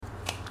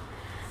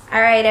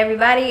All right,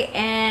 everybody,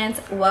 and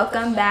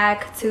welcome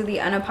back to the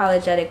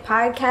Unapologetic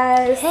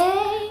Podcast.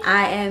 Hey.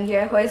 I am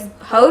your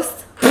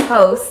host,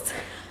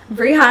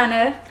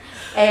 Brianna.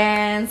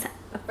 And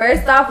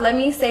first off, let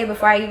me say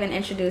before I even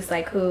introduce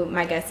who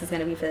my guest is going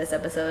to be for this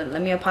episode,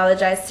 let me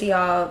apologize to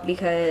y'all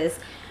because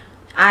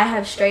I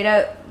have straight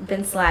up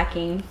been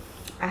slacking.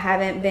 I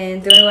haven't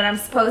been doing what I'm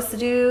supposed to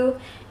do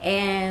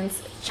and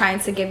trying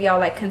to give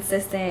y'all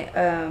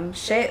consistent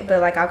shit,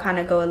 but I'll kind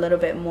of go a little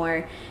bit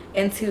more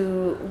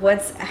into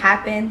what's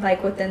happened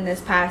within this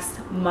past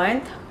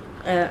month,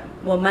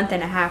 month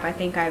and a half. I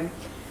think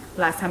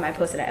last time I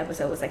posted an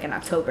episode was in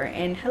October,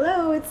 and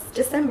hello, it's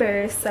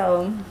December.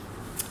 So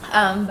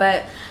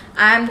but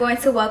I'm going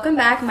to welcome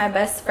back my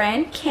best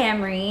friend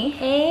Camry.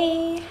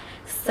 Hey.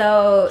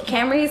 So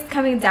Camry's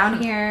coming down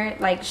here,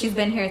 she's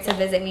been here to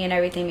visit me and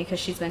everything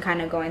because she's been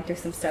kind of going through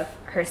some stuff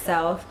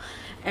herself.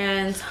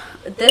 And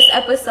this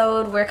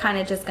episode, we're kind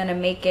of just gonna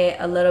make it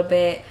a little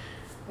bit,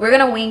 we're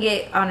gonna wing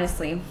it,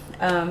 honestly.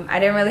 I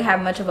didn't really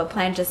have much of a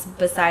plan just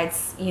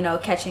besides,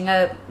 catching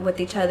up with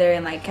each other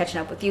and catching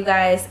up with you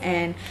guys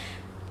and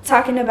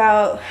talking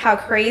about how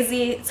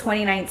crazy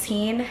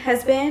 2019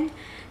 has been.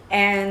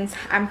 And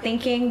I'm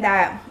thinking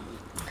that,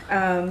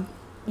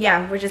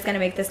 we're just gonna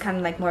make this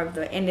kind of more of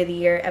the end of the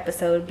year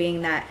episode,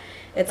 being that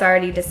it's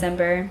already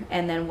December,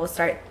 and then we'll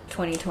start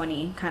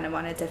 2020 kind of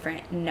on a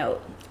different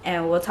note.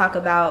 And we'll talk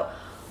about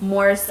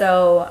more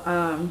so,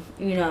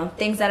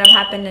 things that have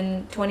happened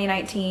in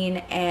 2019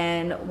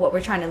 and what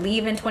we're trying to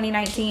leave in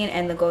 2019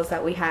 and the goals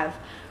that we have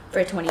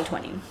for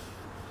 2020.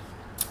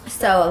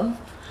 So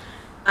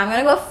I'm going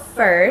to go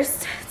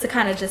first to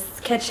kind of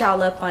just catch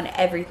y'all up on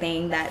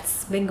everything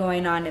that's been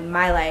going on in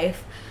my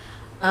life.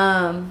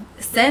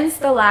 Since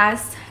the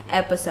last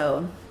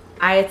episode,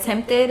 I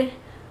attempted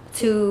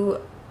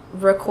to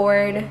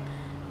record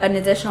an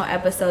additional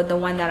episode, the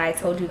one that I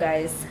told you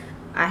guys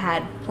I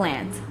had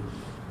planned.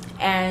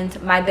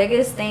 And my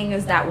biggest thing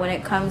is that when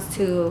it comes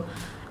to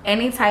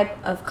any type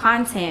of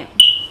content,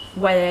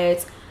 whether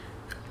it's,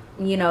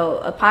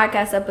 a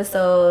podcast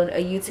episode,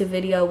 a YouTube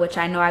video, which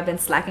I know I've been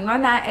slacking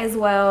on that as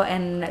well.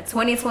 And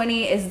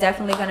 2020 is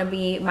definitely going to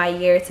be my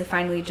year to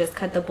finally just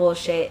cut the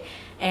bullshit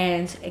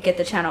and get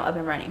the channel up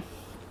and running.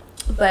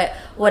 But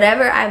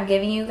whatever I've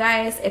given you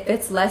guys, if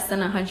it's less than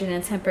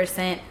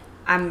 110%,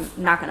 I'm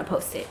not going to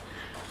post it.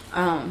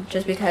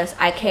 Just because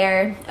I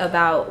care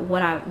about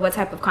what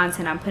type of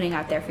content I'm putting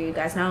out there for you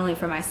guys, not only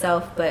for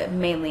myself, but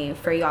mainly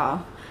for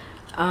y'all.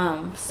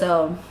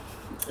 So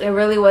it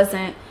really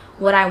wasn't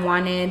what I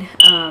wanted.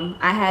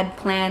 I had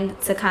planned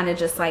to kind of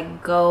just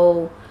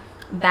go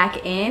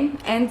back in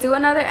and do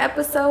another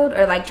episode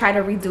or try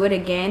to redo it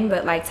again,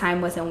 but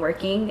time wasn't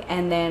working.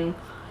 And then,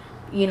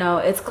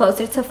 it's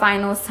closer to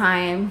finals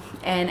time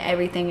and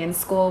everything in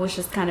school was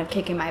just kind of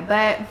kicking my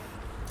butt.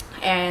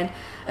 And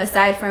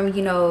aside from,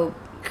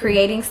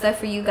 creating stuff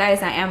for you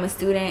guys, I am a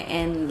student,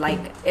 and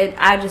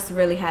I just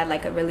really had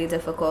a really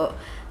difficult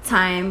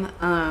time,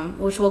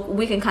 which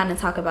we can kind of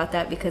talk about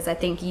that because I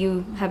think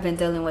you have been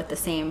dealing with the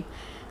same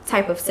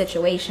type of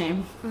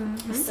situation.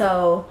 Mm-hmm.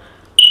 So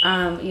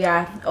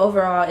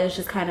overall it's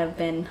just kind of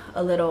been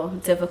a little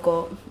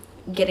difficult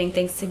getting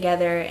things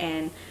together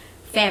and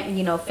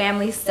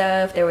family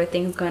stuff. There were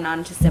things going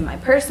on just in my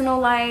personal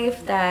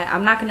life that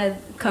I'm not gonna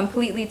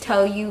completely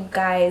tell you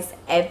guys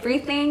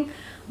everything,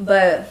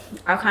 but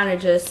I'll kind of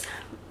just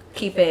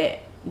keep it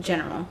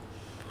general.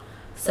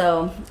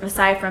 So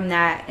aside from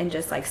that, and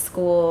just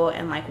school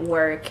and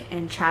work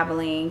and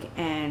traveling,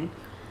 and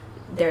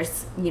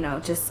there's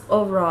just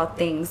overall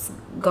things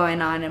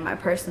going on in my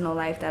personal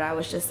life that I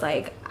was just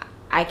I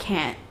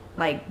can't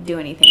do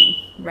anything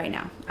right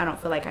now. I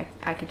don't feel like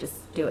I could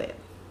just do it.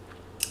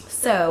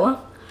 So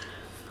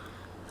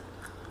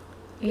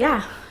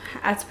yeah,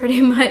 that's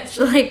pretty much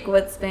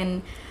what's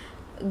been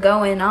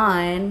going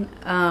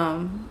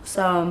on.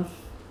 So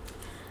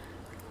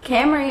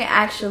Camry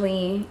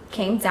actually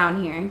came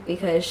down here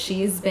because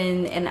she's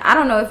been, and I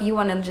don't know if you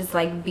want to just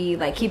be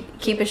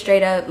keep it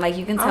straight up,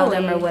 you can tell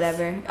them or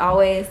whatever,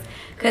 always,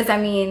 because I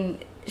mean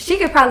she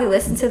could probably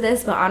listen to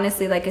this, but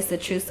honestly it's the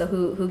truth, so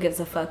who gives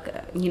a fuck,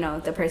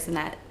 the person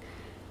that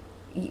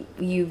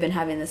you've been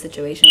having the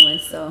situation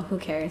with, so who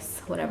cares,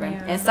 whatever.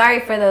 Yeah. And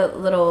sorry for the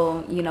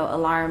little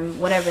alarm,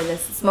 whatever,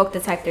 this smoke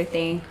detector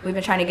thing. We've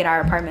been trying to get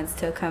our apartments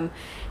to come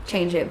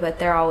change it, but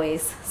they're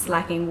always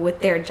slacking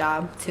with their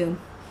job too.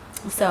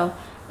 So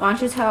why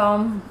don't you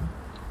tell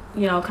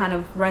kind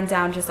of run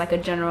down just a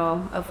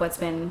general of what's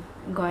been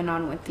going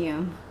on with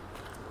you.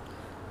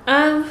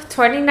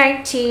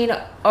 2019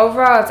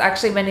 overall, it's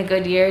actually been a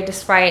good year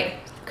despite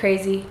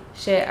crazy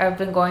shit I've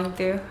been going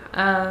through.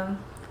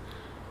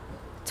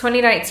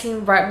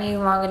 2019 brought me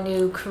along a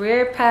new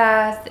career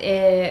path.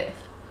 It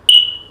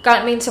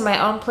got me into my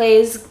own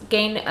place,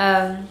 gained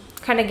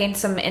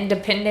some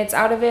independence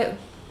out of it.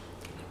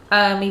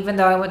 Even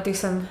though I went through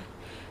some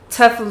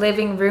tough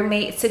living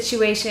roommate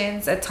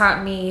situations, it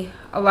taught me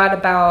a lot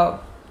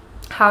about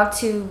how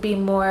to be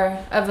more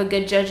of a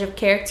good judge of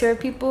character of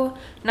people.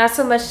 Not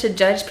so much to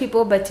judge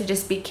people, but to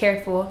just be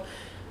careful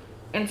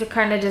and to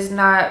kind of just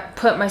not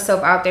put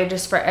myself out there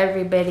just for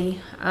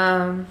everybody.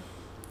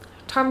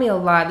 Taught me a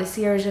lot. This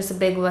year was just a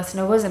big lesson.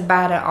 It wasn't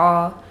bad at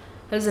all.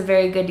 It was a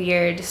very good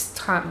year. It just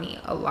taught me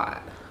a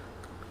lot.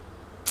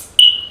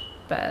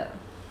 But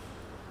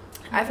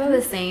I feel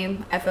the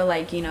same. I feel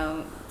like,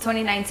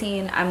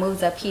 2019, I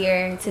moved up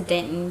here to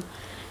Denton,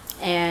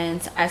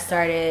 and I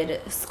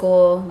started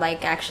school,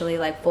 like, actually,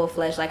 like,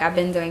 full-fledged. Like, I've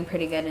been doing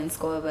pretty good in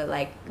school, but,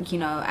 like,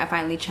 I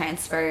finally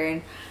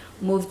transferred,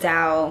 moved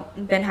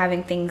out, been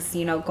having things,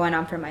 going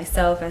on for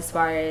myself as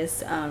far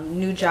as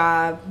new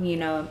job,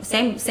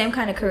 same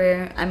kind of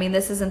career. I mean,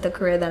 this isn't the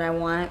career that I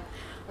want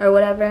or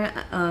whatever.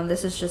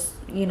 This is just,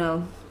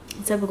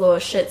 typical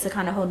shit to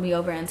kind of hold me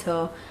over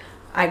until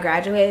I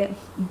graduate.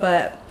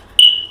 But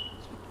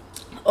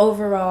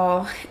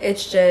overall,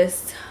 it's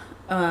just,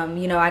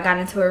 I got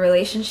into a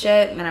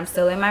relationship, and I'm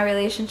still in my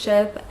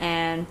relationship,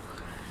 and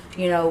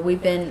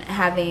we've been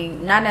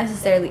having not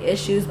necessarily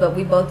issues, but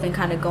we've both been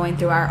kind of going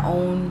through our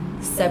own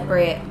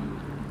separate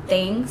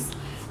things.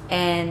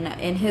 And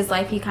in his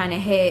life, he kind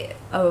of hit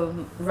a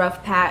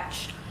rough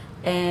patch.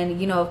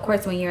 And, of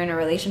course, when you're in a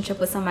relationship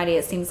with somebody,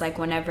 it seems like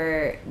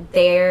whenever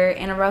they're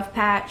in a rough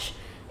patch,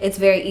 it's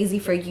very easy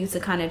for you to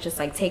kind of just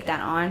like take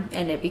that on,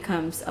 and it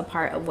becomes a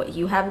part of what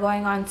you have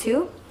going on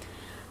too.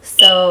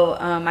 So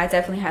I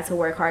definitely had to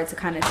work hard to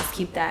kind of just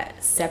keep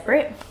that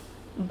separate.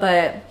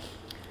 But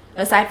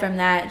aside from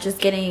that, just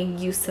getting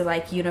used to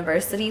like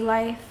university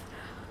life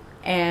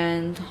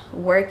and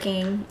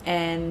working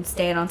and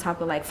staying on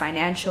top of like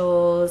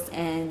financials,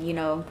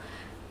 and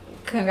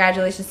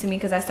congratulations to me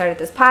because I started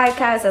this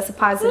podcast. That's a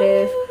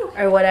positive. Woo!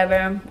 Or whatever.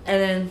 And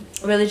then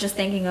really just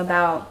thinking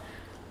about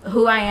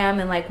who I am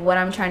and like what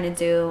I'm trying to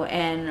do,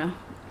 and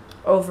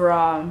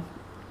overall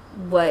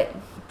what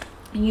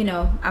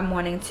I'm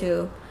wanting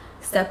to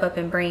step up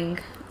and bring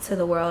to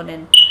the world.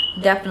 And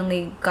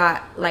definitely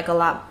got like a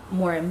lot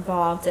more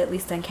involved, at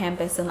least on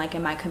campus and like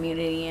in my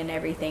community and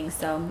everything.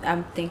 So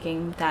I'm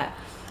thinking that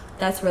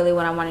that's really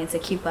what I wanted to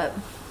keep up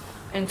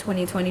in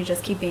 2020,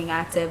 just keep being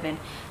active and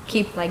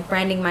keep like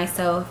branding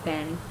myself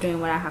and doing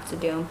what I have to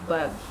do.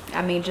 But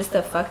I mean, just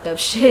the fucked up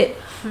shit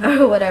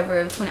or whatever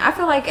of 20. I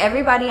feel like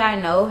everybody I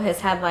know has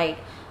had like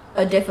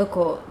a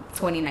difficult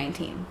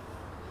 2019.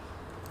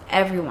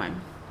 Everyone.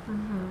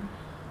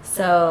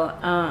 So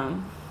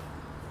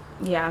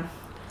yeah.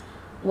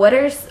 What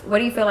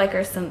do you feel like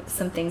are some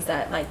things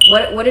that like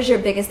what is your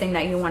biggest thing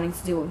that you're wanting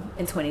to do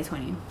in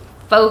 2020?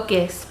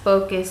 Focus.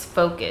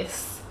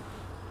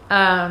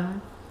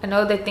 I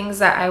know the things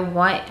that I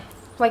want.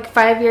 Like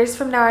 5 years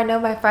from now, I know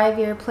my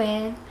 5-year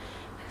plan.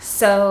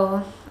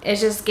 So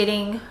it's just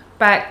getting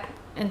back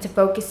into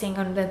focusing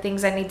on the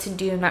things I need to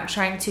do, not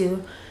trying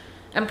to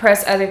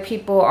impress other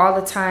people all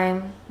the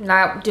time,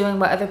 not doing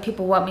what other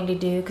people want me to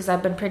do, because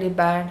I've been pretty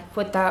bad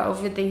with that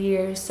over the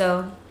years.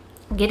 So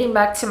getting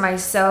back to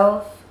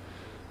myself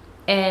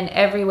in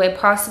every way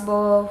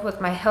possible,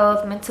 with my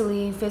health,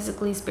 mentally,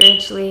 physically,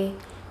 spiritually,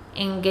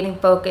 and getting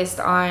focused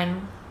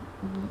on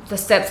the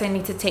steps I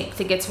need to take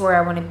to get to where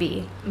I want to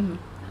be.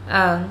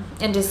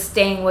 And just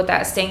staying with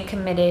that, staying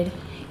committed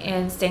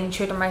and staying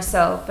true to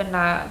myself, and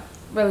not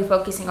really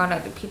focusing on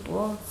other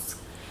people. It's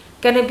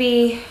gonna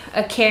be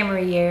a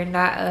camera year,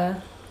 not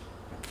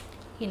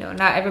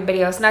not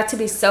everybody else. Not to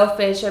be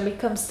selfish or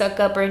become stuck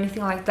up or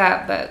anything like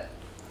that, but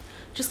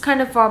just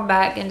kind of fall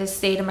back and just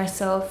stay to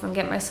myself and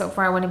get myself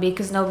where I want to be,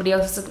 because nobody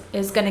else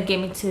is gonna get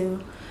me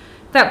to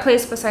that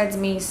place besides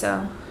me.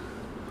 So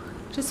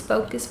just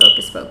focus.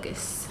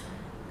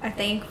 I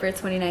think for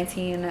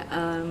 2019,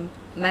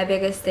 my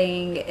biggest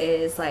thing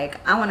is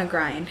like I want to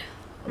grind.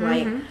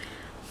 Like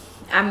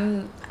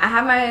I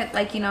have my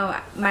like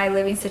my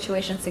living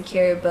situation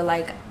secure, but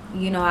like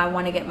I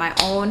want to get my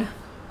own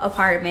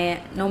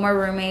apartment, no more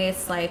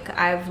roommates. Like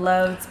I've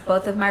loved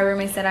both of my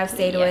roommates that I've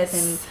stayed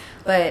with,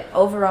 but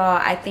overall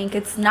I think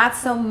it's not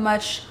so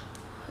much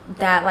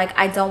that like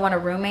I don't want a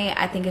roommate.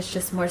 I think it's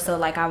just more so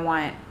like I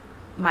want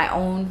my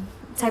own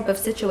type of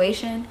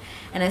situation,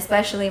 and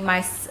especially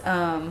my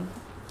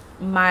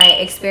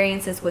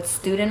experiences with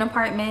student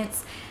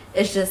apartments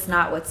is just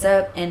not what's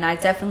up. And I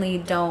definitely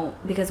don't,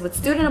 because with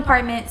student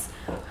apartments,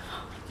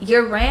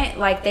 your rent,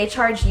 like they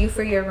charge you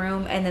for your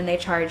room, and then they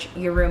charge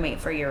your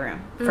roommate for your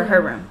room, for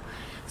her room.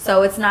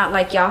 So it's not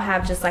like y'all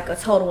have just like a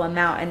total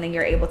amount and then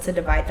you're able to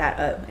divide that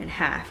up in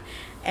half.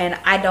 And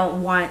I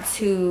don't want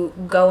to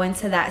go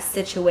into that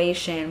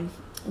situation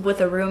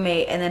with a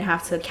roommate and then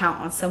have to count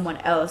on someone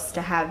else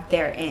to have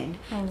their end,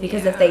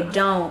 because if they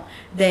don't,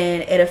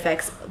 then it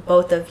affects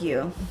both of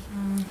you.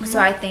 So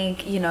I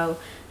think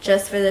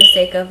just for the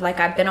sake of like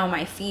I've been on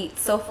my feet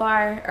so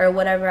far or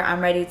whatever, I'm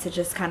ready to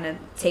just kind of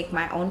take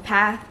my own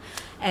path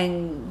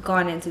and go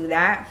on and do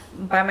that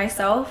by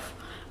myself.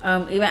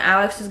 Even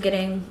Alex is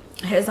getting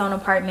his own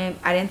apartment.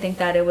 I didn't think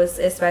that it was,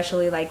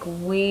 especially like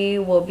we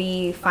will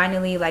be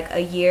finally like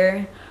a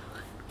year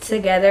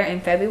together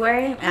in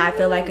February, and I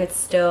feel like it's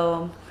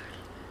still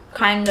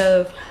kind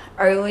of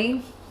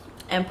early.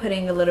 and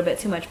putting a little bit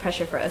too much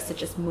pressure for us to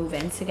just move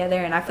in together.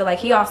 And I feel like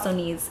he also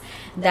needs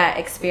that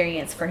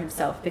experience for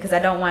himself, because I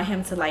don't want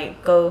him to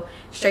like go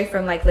straight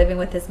from like living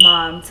with his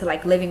mom to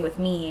like living with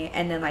me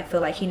and then like feel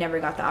like he never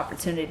got the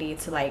opportunity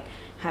to like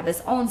have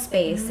his own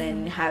space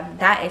and have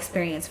that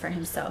experience for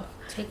himself.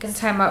 Taking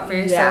time out for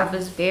yourself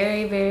is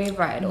very, very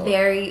vital.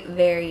 Very,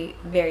 very,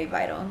 very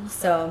vital.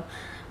 So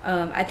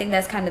I think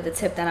that's kind of the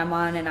tip that I'm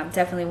on, and I'm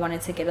definitely wanting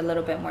to get a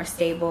little bit more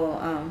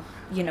stable,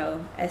 you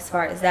know, as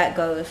far as that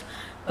goes.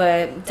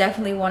 But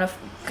definitely want to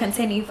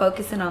continue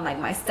focusing on like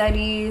my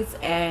studies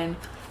and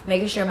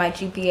making sure my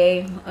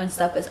GPA and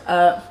stuff is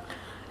up.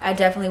 I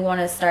definitely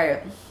want to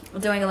start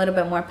doing a little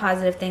bit more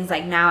positive things.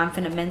 Like now I'm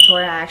finna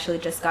mentor. I actually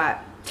just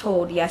got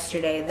told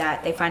yesterday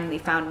that they finally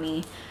found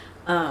me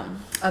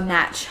a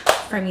match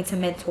for me to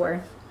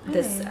mentor.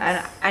 This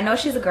I know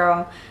she's a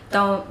girl,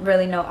 don't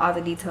really know all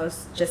the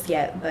details just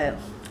yet, but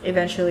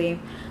eventually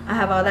I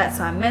have all that.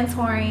 So I'm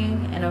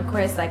mentoring, and of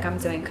course like I'm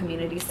doing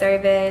community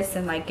service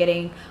and like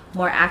getting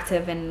more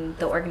active in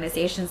the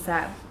organizations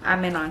that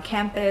I'm in on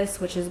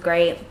campus, which is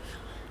great.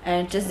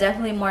 And just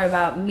definitely more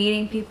about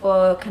meeting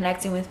people,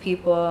 connecting with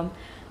people,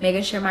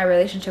 making sure my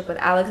relationship with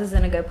Alex is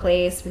in a good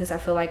place, because I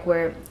feel like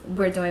we're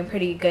doing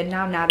pretty good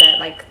now that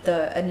like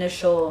the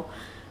initial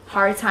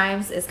hard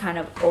times is kind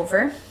of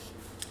over.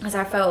 Because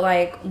I felt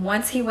like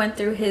once he went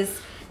through his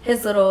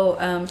little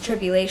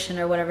tribulation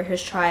or whatever,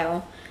 his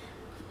trial,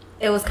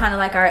 it was kind of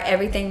like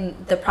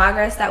the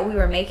progress that we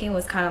were making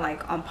was kind of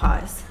like on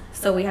pause.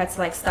 So we had to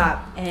like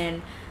stop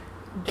and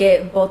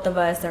get both of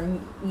us, or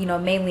you know,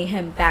 mainly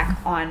him, back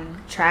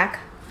on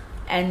track,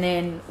 and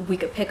then we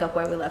could pick up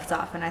where we left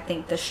off. And I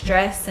think the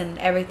stress and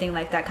everything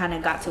like that kind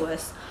of got to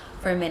us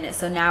for a minute.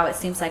 So now it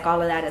seems like all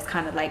of that is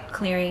kind of like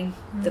clearing.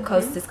 The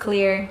coast is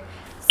clear.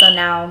 So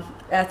now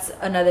that's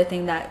another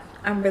thing that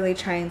I'm really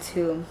trying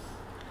to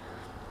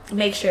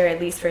make sure, at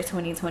least for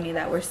 2020,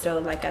 that we're still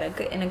like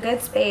in a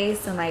good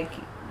space, and like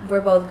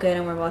we're both good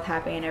and we're both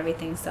happy and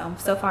everything.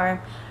 So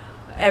far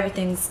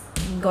everything's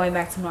going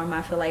back to normal.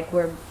 I feel like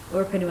we're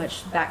pretty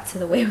much back to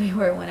the way we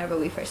were whenever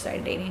we first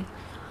started dating.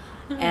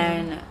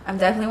 And I'm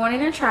definitely wanting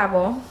to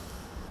travel,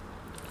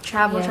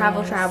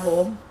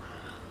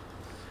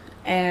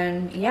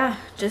 and yeah,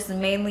 just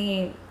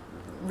mainly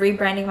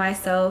rebranding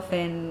myself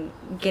and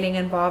getting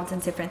involved in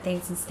different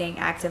things and staying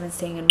active and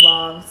staying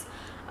involved.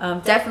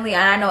 Definitely,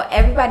 and I know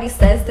everybody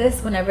says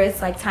this whenever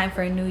it's like time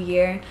for a new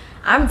year.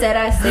 I'm dead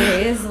ass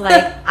serious.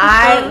 Like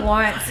I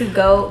want to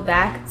go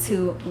back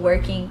to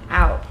working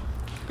out.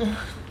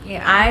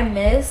 Yeah, I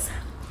miss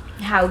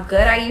how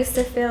good I used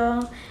to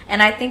feel.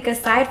 And I think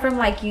aside from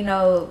like, you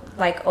know,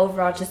 like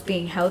overall just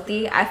being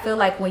healthy, I feel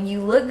like when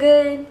you look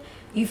good,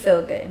 you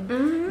feel good.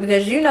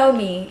 Because you know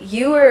me,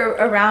 you were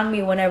around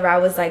me whenever I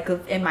was like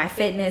in my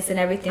fitness and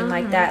everything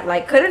like that.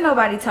 Like couldn't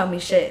nobody tell me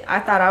shit. I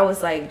thought I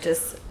was like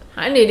just,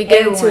 I need to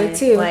get into it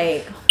too.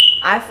 Like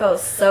I felt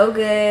so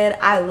good,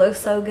 I looked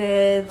so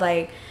good,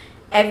 like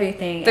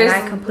everything. There's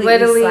and I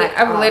completely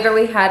I've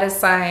literally had a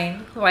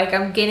sign like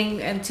I'm getting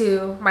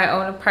into my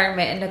own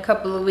apartment in a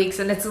couple of weeks,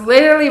 and it's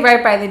literally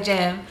right by the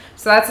gym.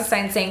 So that's a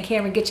sign saying,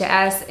 Cameron, get your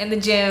ass in the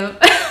gym.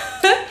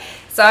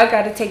 So I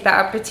got to take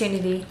that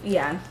opportunity.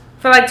 Yeah,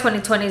 I feel like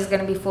 2020 is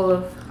going to be full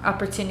of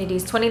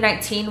opportunities.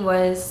 2019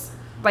 was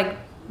like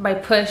my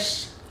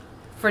push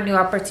for new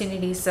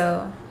opportunities,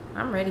 so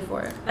I'm ready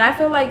for it. And I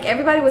feel like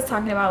everybody was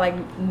talking about like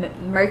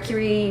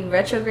Mercury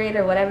retrograde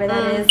or whatever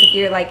that is. If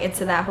you're like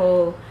into that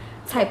whole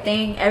type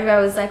thing,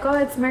 everybody was like, oh,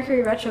 it's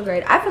Mercury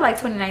retrograde. I feel like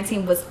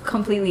 2019 was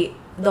completely,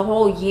 the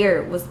whole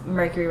year was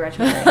Mercury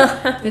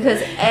retrograde.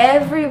 Because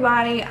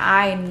everybody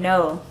I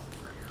know,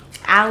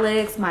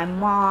 Alex, my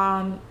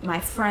mom, my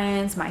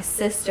friends, my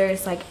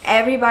sisters, like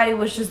everybody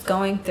was just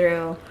going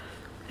through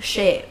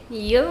shit.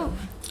 Yep.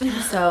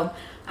 So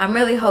I'm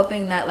really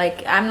hoping that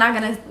like I'm not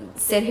gonna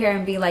sit here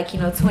and be like, you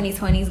know,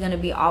 2020 is gonna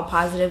be all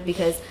positive,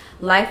 because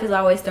life is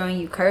always throwing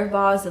you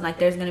curveballs, and like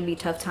there's gonna be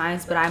tough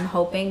times, but I'm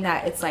hoping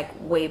that it's like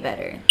way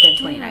better than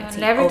 2019.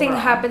 And everything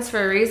overall. happens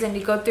for a reason.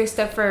 You go through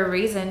stuff for a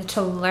reason,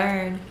 to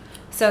learn,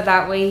 so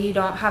that way you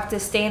don't have to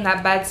stay in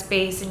that bad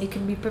space and you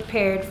can be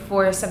prepared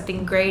for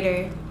something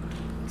greater.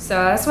 So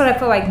that's what I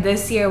feel like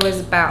this year was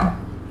about.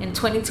 And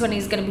 2020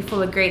 is going to be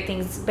full of great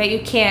things, but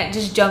you can't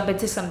just jump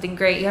into something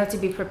great. You have to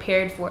be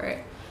prepared for it.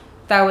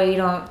 That way you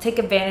don't take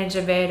advantage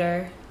of it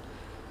or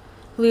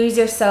lose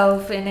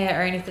yourself in it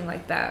or anything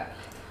like that.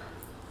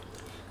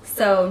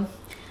 So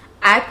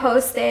I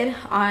posted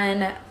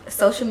on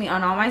social media,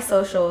 on all my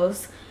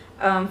socials,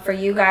 for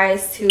you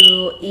guys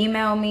to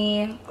email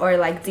me or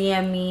like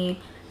DM me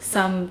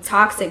some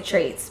toxic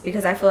traits,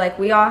 because I feel like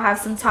we all have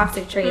some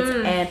toxic traits.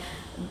 And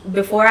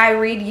before I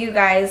read you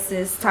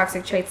guys'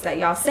 toxic traits that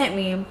y'all sent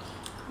me,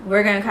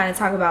 we're going to kind of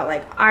talk about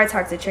like our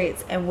toxic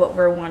traits and what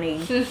we're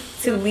wanting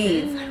to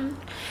leave.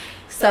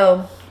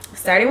 So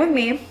starting with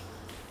me,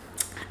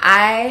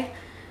 I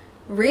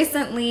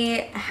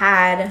recently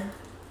had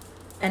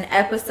an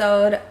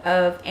episode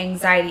of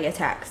anxiety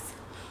attacks,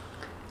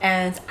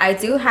 and I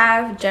do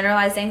have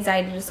generalized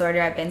anxiety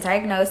disorder. I've been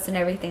diagnosed and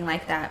everything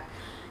like that.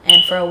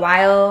 And for a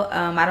while,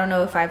 I don't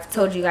know if I've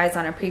told you guys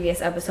on a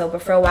previous episode,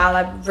 but for a while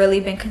I've really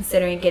been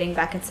considering getting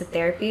back into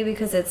therapy,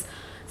 because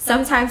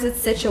sometimes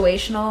it's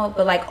situational,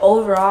 but like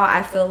overall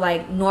I feel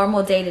like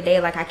normal day to day,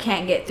 like I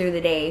can't get through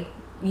the day,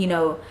 you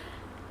know,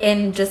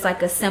 in just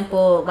like a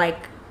simple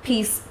like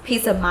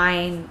peace of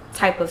mind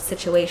type of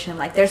situation.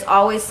 Like there's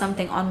always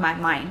something on my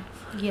mind.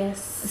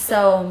 Yes.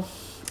 So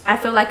I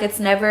feel like it's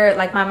never,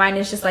 like my mind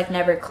is just like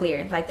never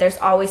clear. Like there's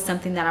always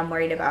something that I'm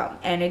worried about,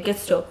 and it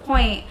gets to a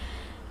point,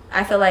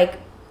 I feel like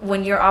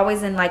when you're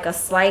always in like a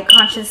slight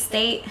conscious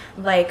state,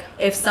 like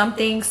if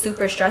something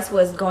super stressful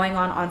is going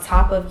on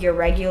top of your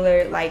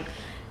regular, like,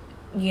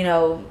 you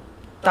know,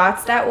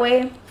 thoughts that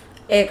way,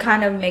 it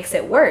kind of makes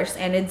it worse.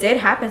 And it did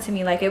happen to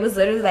me. Like it was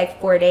literally like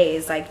 4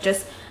 days, like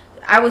just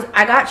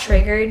I got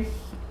triggered,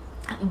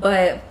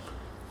 but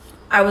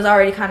I was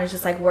already kind of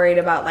just like worried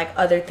about like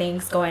other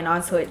things going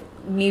on, so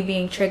me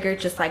being triggered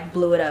just like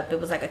blew it up. It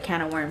was like a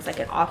can of worms, like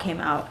it all came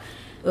out.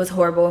 It was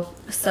horrible.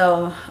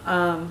 So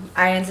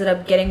I ended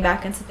up getting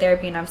back into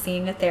therapy, and I'm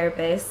seeing a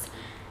therapist.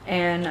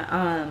 And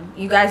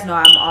you guys know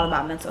I'm all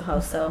about mental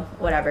health, so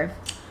whatever.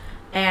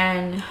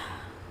 And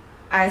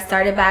I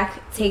started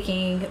back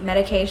taking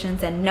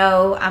medications, and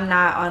no, I'm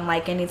not on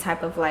like any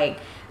type of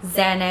like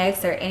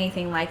Xanax or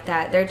anything like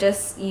that. They're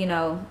just, you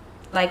know,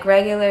 like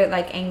regular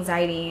like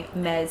anxiety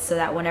meds, so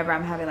that whenever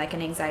I'm having like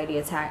an anxiety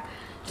attack,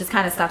 just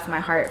kind of stops my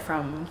heart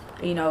from,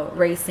 you know,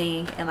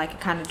 racing, and like it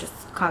kind of just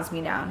calms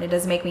me down. It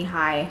doesn't make me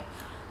high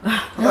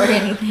or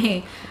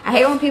anything. I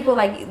hate when people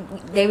like,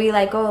 they be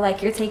like, oh,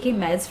 like you're taking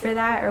meds for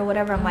that or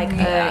whatever. I'm like,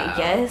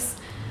 yes.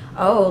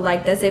 Oh,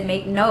 like does it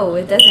make, no,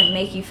 it doesn't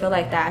make you feel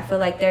like that. I feel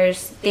like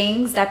there's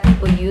things that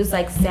people use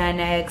like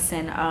Xanax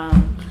and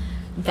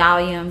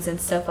Valiums and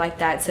stuff like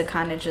that to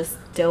kind of just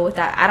deal with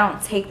that. I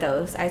don't take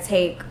those. I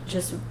take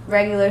just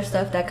regular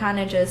stuff that kind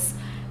of just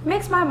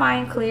makes my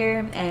mind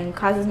clear and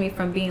causes me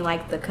from being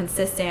like the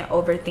consistent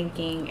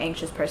overthinking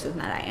anxious person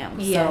that I am.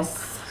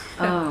 Yes.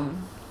 So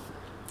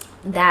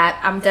that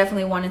I'm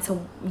definitely wanting to,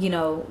 you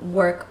know,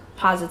 work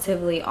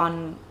positively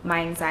on my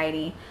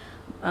anxiety.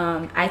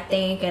 I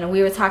think, and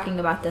we were talking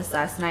about this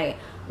last night,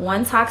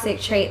 one toxic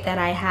trait that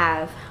I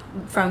have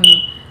from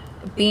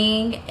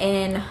being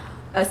in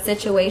a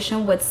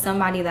situation with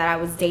somebody that I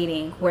was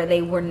dating where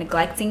they were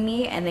neglecting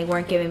me and they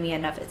weren't giving me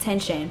enough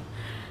attention.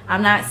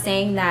 I'm not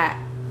saying that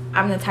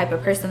I'm the type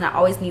of person that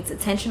always needs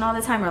attention all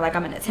the time, or like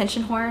I'm an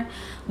attention whore,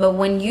 but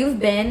when you've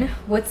been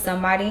with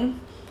somebody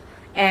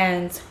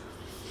and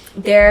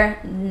they're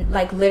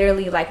like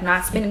literally like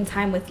not spending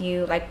time with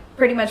you, like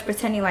pretty much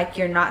pretending like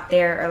you're not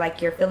there, or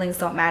like your feelings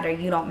don't matter,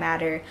 you don't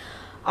matter,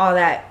 all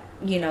that,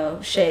 you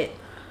know, shit,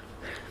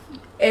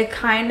 it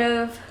kind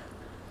of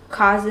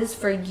causes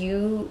for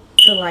you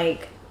to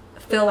like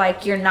feel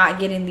like you're not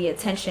getting the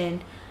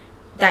attention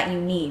that you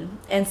need.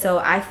 And so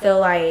I feel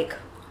like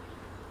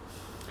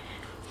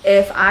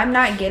if I'm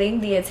not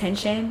getting the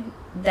attention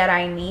that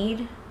I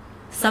need,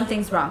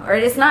 something's wrong. Or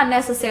it's not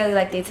necessarily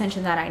like the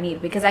attention that I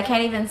need, because I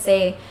can't even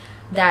say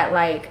that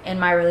like in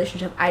my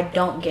relationship I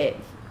don't get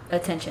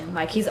attention.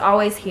 Like he's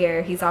always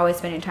here, he's always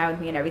spending time with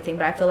me and everything,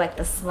 but I feel like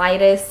the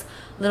slightest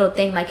little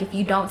thing, like if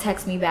you don't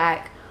text me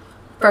back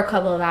for a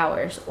couple of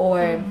hours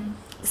or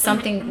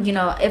something, you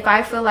know, if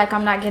I feel like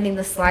I'm not getting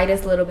the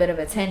slightest little bit of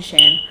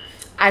attention,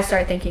 I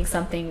start thinking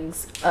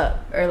something's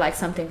up or like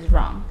something's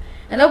wrong.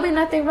 And there'll be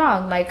nothing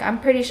wrong. Like I'm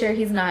pretty sure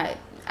he's not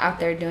out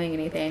there doing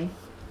anything.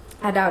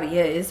 I doubt he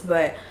is,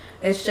 but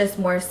it's just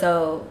more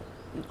so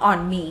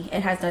on me.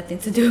 It has nothing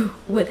to do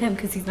with him,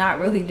 because he's not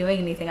really doing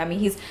anything. I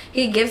mean,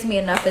 he gives me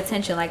enough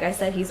attention. Like I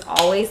said, he's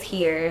always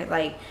here.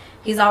 Like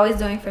he's always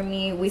doing for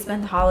me. We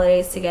spend the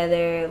holidays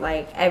together,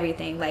 like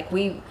everything. Like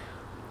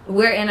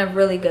we're in a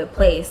really good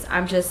place.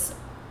 I'm just,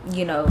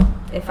 you know,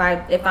 if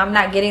I'm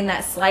not getting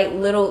that slight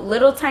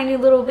little tiny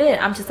little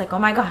bit, I'm just like, oh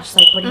my gosh,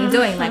 like what are you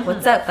doing? Like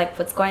what's up? Like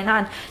what's going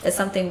on? Is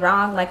something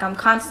wrong? Like I'm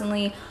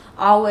constantly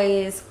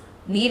always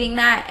needing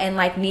that and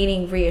like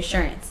needing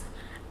reassurance.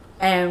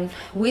 And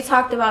we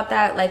talked about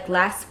that like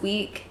last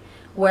week,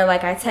 where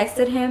like I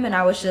texted him and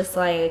I was just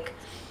like,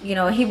 you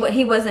know,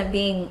 he wasn't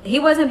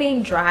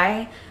being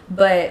dry,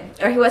 but,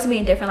 or he wasn't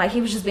being different, like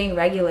he was just being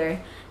regular,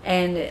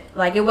 and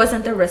like it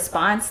wasn't the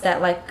response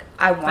that like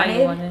I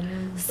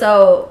wanted.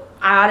 So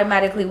I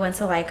automatically went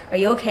to like, are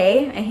you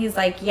okay? And he's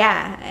like,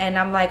 yeah. And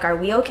I'm like, are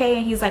we okay?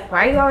 And he's like,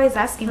 why are you always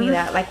asking me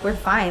that? Like we're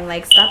fine,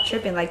 like stop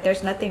tripping, like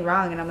there's nothing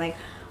wrong. And I'm like,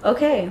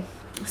 okay.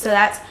 So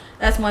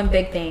that's one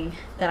big thing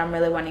that I'm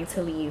really wanting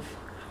to leave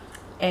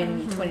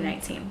in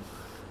 2019.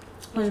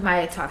 Those are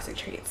my toxic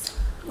traits.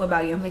 What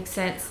about you? Makes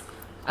sense.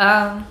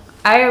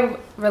 I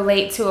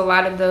relate to a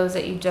lot of those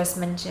that you just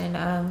mentioned.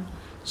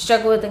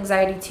 Struggle with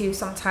anxiety too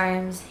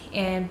sometimes,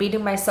 and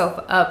beating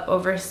myself up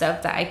over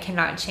stuff that I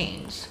cannot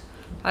change.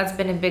 That's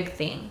been a big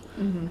thing.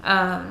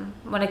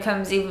 When it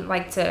comes even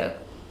like to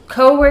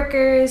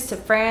co-workers, to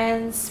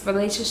friends,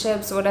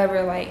 relationships,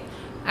 whatever, like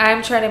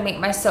I'm trying to make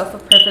myself a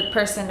perfect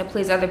person to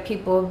please other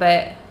people,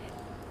 but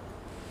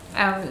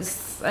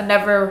it's a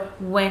never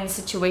win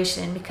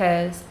situation,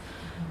 because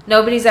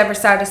nobody's ever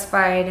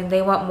satisfied and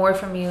they want more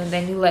from you, and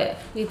then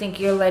you think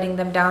you're letting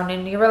them down,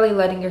 and you're really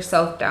letting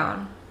yourself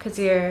down because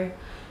you're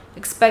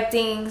just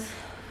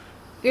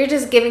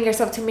giving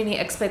yourself too many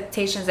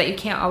expectations that you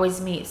can't always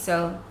meet.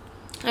 So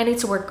I need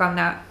to work on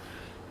that.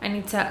 I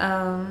need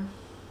to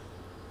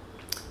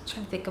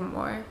trying to think of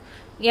more.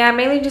 Yeah,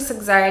 mainly just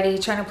anxiety,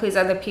 trying to please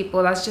other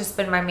people. That's just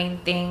been my main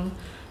thing.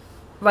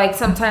 Like,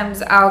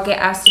 sometimes I'll get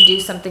asked to do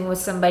something with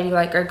somebody,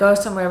 like, or go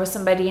somewhere with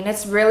somebody, and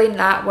it's really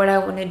not what I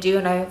want to do,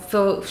 and I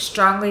feel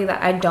strongly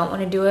that I don't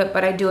want to do it,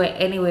 but I do it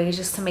anyways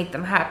just to make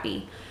them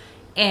happy.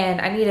 And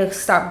I need to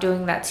stop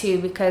doing that too,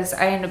 because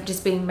I end up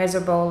just being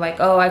miserable. Like,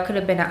 oh, I could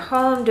have been at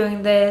home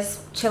doing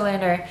this,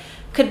 chilling, or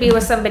could be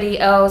with somebody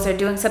else or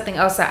doing something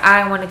else that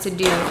I wanted to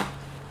do.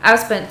 I've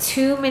spent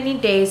too many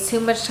days, too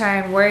much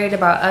time worried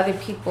about other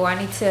people. I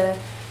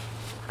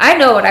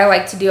know what I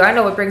like to do. I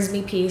know what brings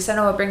me peace. I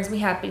know what brings me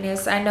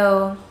happiness. I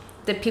know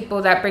the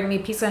people that bring me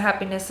peace and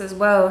happiness as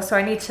well. So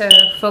I need to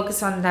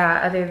focus on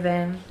that other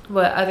than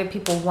what other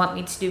people want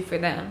me to do for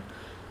them.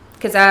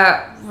 Because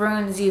that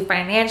ruins you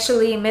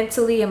financially,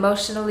 mentally,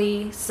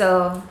 emotionally.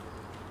 So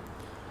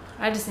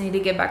I just need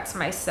to get back to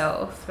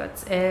myself.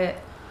 That's it.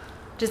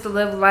 Just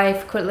live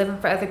life. Quit living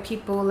for other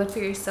people. Live for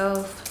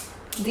yourself.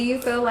 Do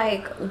you feel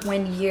like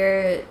when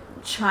you're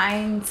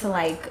trying to,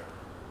 like,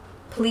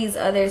 please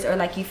others, or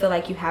like you feel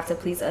like you have to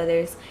please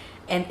others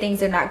and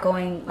things are not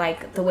going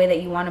like the way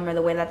that you want them or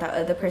the way that the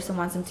other person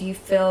wants them, do you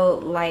feel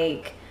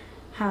like,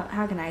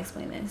 how can I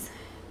explain this?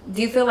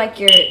 Do you feel like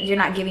you're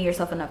not giving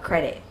yourself enough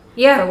credit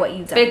for what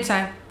you've done? Big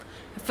time.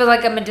 I feel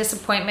like I'm a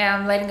disappointment.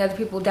 I'm letting other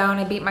people down.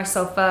 I beat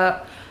myself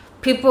up.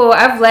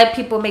 I've let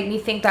people make me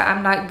think that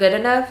I'm not good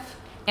enough,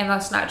 and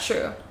that's not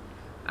true.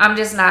 I'm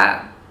just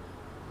not.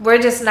 We're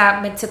just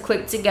not meant to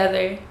click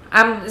together.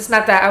 It's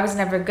not that I was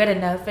never good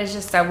enough. It's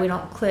just that we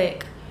don't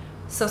click.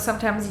 So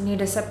sometimes you need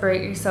to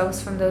separate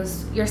yourself from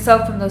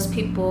those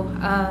people.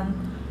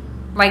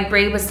 Like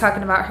Bray was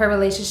talking about her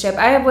relationship.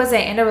 I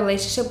wasn't in a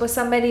relationship with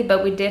somebody,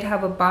 but we did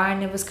have a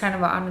bond. It was kind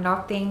of an on and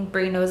off thing.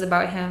 Bray knows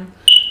about him.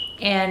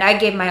 And I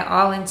gave my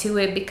all into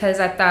it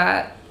because I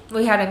thought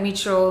we had a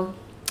mutual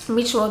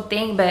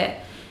thing, but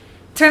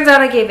turns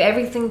out I gave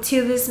everything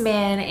to this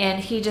man,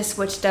 and he just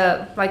switched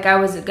up. Like, I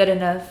wasn't good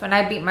enough, and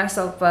I beat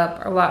myself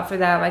up a lot for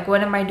that. Like,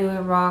 what am I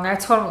doing wrong?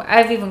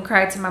 I've even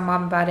cried to my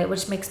mom about it,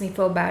 which makes me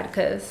feel bad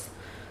because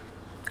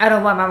I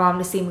don't want my mom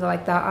to see me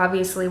like that,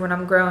 obviously, when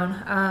I'm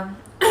grown.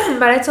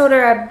 But I told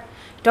her I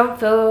don't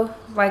feel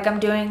like I'm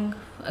doing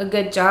a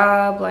good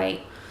job.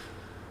 Like,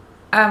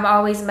 I'm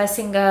always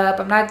messing up.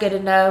 I'm not good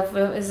enough.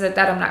 Is it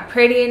that I'm not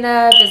pretty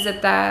enough? Is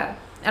it that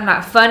I'm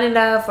not fun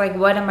enough? Like,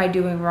 what am I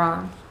doing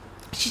wrong?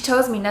 She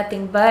tells me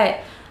nothing,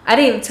 but I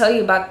didn't even tell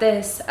you about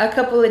this. A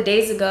couple of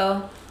days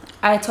ago,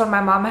 I told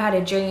my mom I had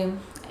a dream,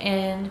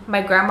 and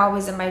my grandma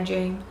was in my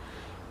dream.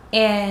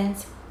 And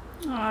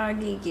aw,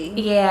 Gigi.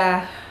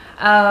 Yeah.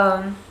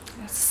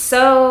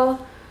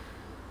 So,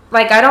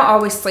 like, I don't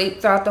always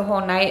sleep throughout the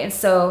whole night, and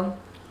so,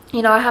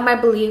 you know, I have my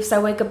beliefs. I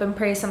wake up and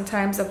pray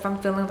sometimes if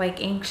I'm feeling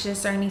like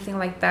anxious or anything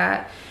like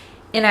that.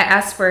 And I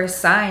ask for a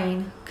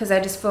sign because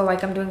I just feel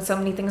like I'm doing so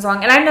many things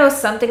wrong. And I know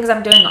some things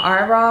I'm doing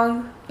are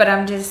wrong, but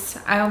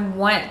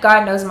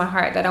God knows my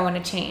heart that I want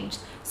to change.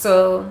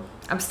 So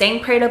I'm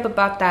staying prayed up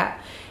about that.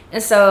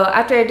 And so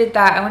after I did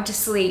that, I went to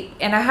sleep.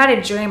 And I had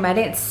a dream. I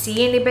didn't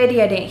see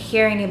anybody. I didn't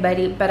hear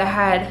anybody. But I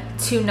had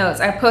 2 notes.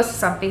 I posted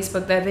this on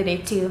Facebook the other day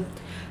too.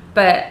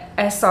 But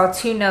I saw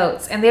 2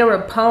 notes. And they were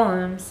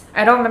poems.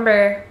 I don't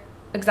remember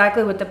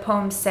exactly what the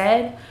poem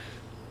said.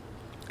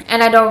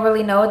 And I don't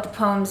really know what the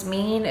poems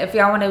mean. If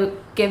y'all want to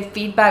give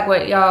feedback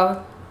what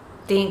y'all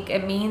think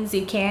it means,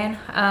 you can.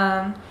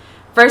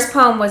 First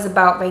poem was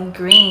about like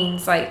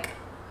greens, like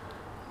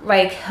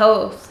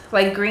health,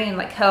 like green,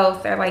 like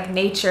health, or like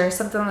nature,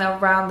 something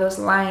around those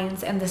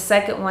lines. And the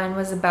second one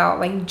was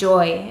about like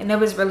joy, and it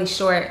was really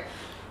short.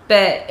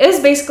 But it was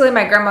basically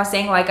my grandma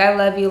saying like, I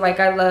love you, like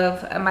I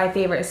love my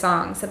favorite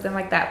song, something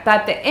like that.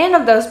 But at the end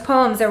of those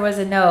poems, there was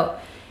a note.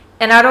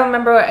 And I don't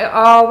remember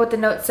all what the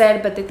note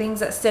said, but the things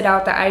that stood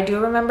out that I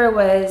do remember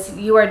was,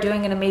 you are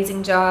doing an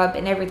amazing job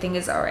and everything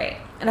is all right.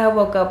 And I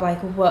woke up like,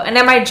 whoa. And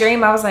in my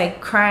dream, I was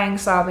like crying,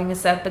 sobbing and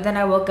stuff. But then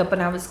I woke up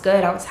and I was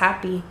good. I was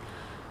happy.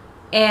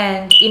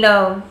 And, you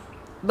know,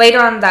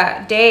 later on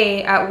that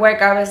day at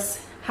work, I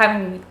was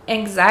having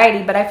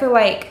anxiety. But I feel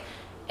like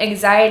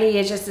anxiety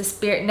is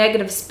just a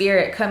negative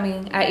spirit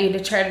coming at you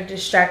to try to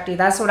distract you.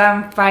 That's what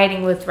I'm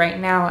fighting with right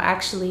now,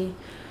 actually.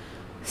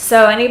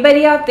 So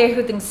anybody out there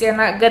who thinks you're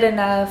not good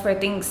enough or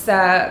thinks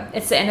that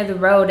it's the end of the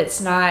road,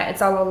 it's not.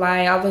 It's all a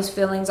lie. All those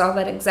feelings, all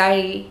that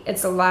anxiety,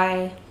 it's a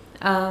lie.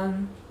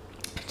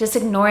 Just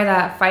ignore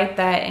that, fight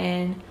that,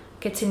 and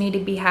continue to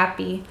be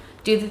happy.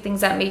 Do the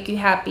things that make you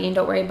happy and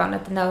don't worry about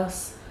nothing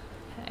else.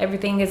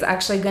 Everything is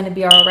actually going to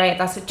be all right.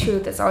 That's the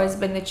truth. It's always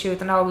been the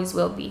truth and always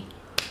will be.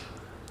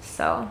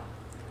 So.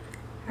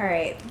 All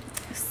right.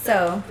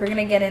 So we're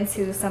gonna get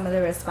into some of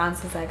the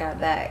responses I got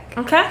back.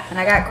 Okay. And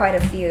I got quite a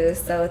few.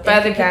 So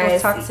thank you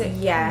guys.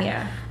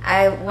 Yeah.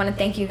 I want to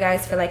thank you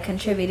guys for like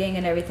contributing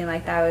and everything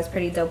like that. It was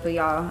pretty dope of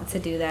y'all to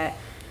do that.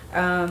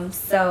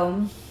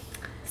 So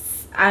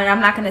I'm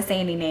not gonna say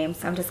any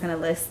names. I'm just gonna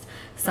list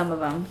some of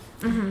them.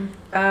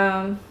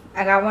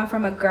 I got one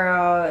from a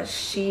girl.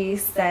 She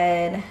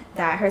said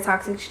that her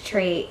toxic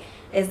trait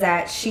is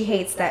that she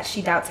hates that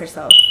she doubts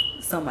herself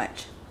so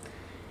much,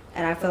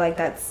 and I feel like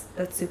that's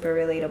super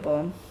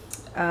relatable.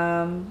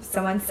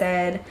 Someone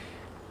said,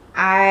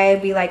 I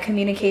be like,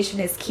 communication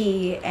is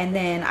key, and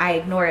then I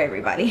ignore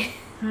everybody.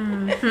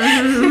 What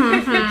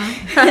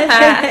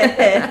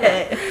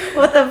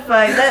the fuck?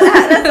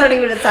 That's not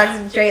even a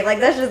toxic trait.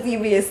 Like, that's just you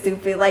being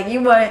stupid. Like,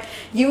 you want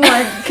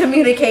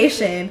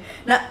communication.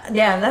 No,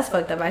 damn, that's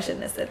fucked up. I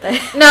shouldn't have said that.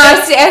 No,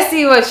 I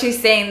see what she's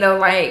saying though.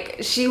 Like,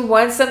 she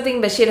wants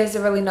something, but she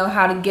doesn't really know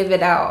how to give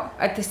it out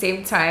at the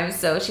same time.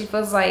 So she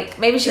feels like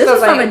maybe she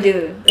feels like from a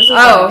dude.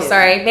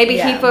 Sorry. Maybe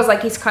he feels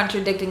like he's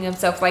contradicting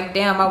himself. Like,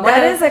 damn,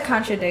 that is a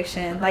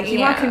contradiction. Like, you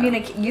want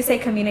you say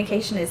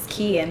communication is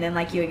key, and then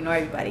like you ignore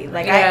everybody.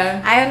 Like,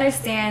 I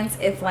understand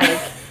if like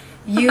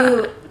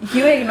you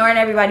ignoring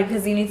everybody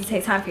because you need to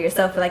take time for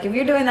yourself, but like if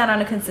you're doing that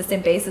on a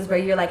consistent basis where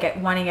you're like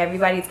wanting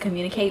everybody to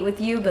communicate with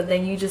you, but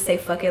then you just say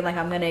fuck it, like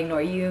I'm gonna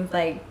ignore you,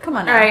 like come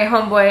on now. All right,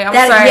 homeboy, I'm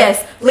sorry.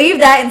 Yes, leave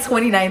that in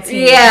 2019.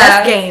 Yeah,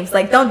 that's games.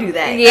 Like, don't do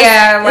that.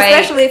 Yeah, like,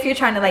 especially if you're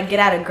trying to like get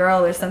at a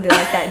girl or something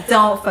like that.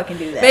 Don't fucking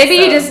do that. Maybe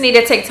you just need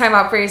to take time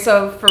out for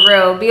yourself, for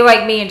real. Be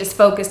like me and just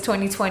focus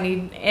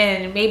 2020,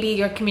 and maybe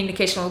your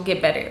communication will get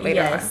better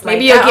later on.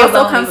 Maybe you'll get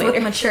also comes with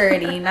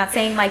maturity. Not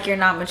saying like you're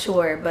not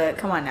mature, but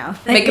come on now.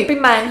 Make up your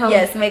mind, homie.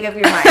 Yes, make up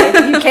your mind.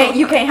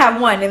 You can't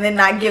have one and then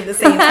not give the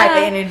same type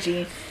of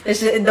energy.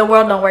 The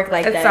world don't work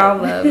like that. It's all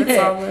love. It's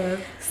all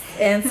love.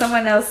 And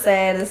someone else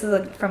said, this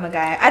is from a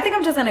guy. I think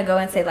I'm just gonna go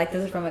and say like,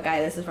 this is from a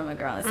guy, this is from a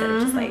girl, instead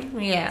of just like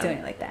doing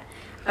it like that.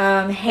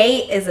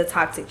 Hate is a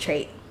toxic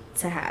trait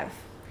to have.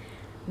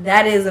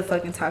 That is a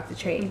fucking toxic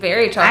trait.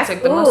 Very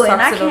toxic. The most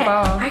toxic of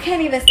all. I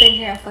can't even sit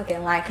here and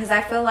fucking lie, because I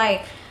feel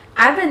like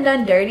I've been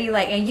done dirty,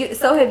 like, and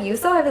so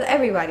have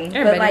everybody.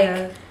 But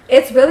like,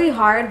 it's really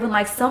hard when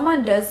like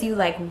someone does you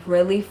like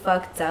really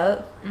fucked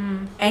up,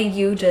 and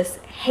you just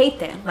hate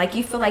them. Like,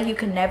 you feel like you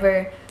can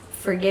never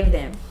forgive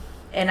them.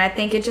 And I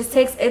think it just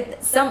takes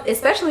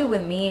especially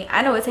with me,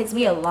 I know it takes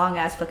me a long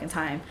ass fucking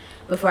time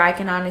before I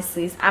can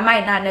honestly, I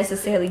might not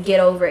necessarily get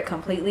over it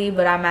completely,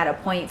 but I'm at a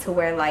point to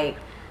where like,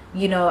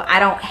 you know, I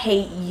don't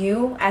hate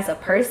you as a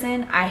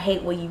person, I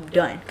hate what you've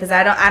done. Because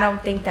I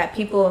don't think that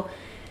people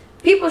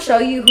show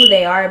you who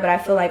they are, but I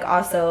feel like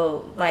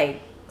also like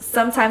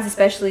sometimes,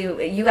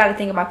 especially, you got to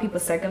think about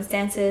people's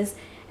circumstances,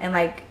 and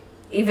like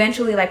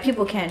eventually like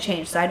people can't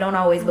change. So I don't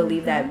always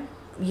believe that,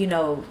 you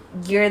know,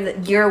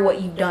 you're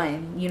what you've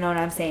done, you know what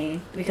I'm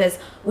saying, because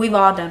we've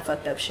all done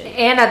fucked up shit.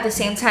 And at the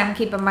same time,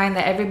 keep in mind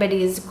that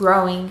everybody is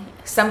growing.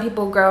 Some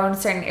people grow in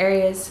certain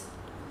areas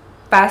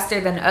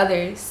faster than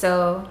others.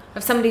 So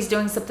if somebody's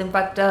doing something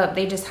fucked up,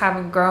 they just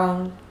haven't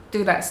grown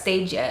through that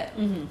stage yet.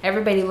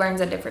 Everybody learns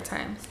at different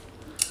times.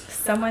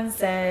 Someone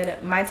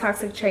said, my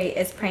toxic trait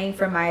is praying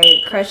for my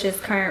crush's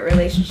current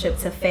relationship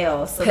to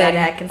fail so that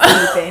I can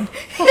sleep in.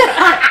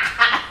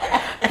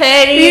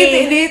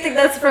 Petty. Do you think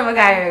that's from a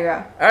guy or a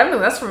girl? I know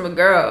that's from a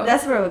girl.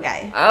 That's from a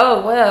guy.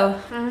 Oh,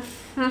 well.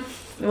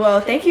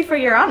 Well, thank you for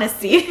your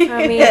honesty.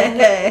 I mean,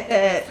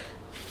 I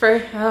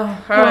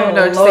don't even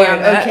know what to say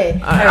on that. Okay,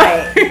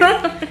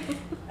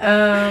 all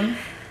right.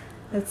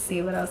 Let's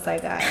see what else I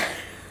got.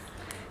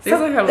 These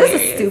are hilarious.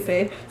 This is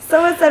stupid.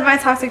 Someone said my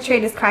toxic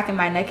trait is cracking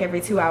my neck every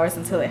 2 hours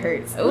until it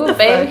hurts. Ooh,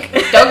 baby.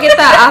 Don't get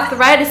that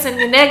arthritis in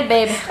your neck,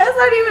 baby. That's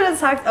not even a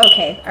toxic.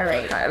 Okay, all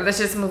right. Let's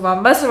just move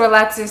on. Muscle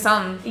relax or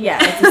something. Yeah,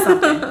 let's do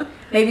something.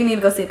 Maybe you need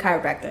to go see a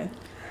chiropractor.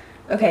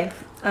 Okay.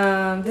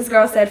 This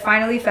girl said,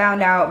 finally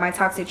found out my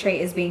toxic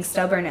trait is being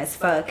stubborn as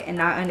fuck and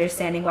not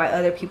understanding why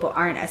other people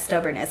aren't as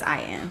stubborn as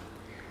I am.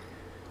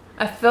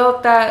 I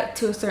felt that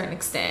to a certain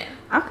extent.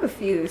 I'm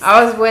confused.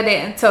 I was with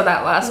it until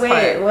that last part.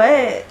 Wait,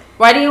 what?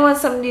 Why do you want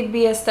somebody to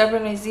be as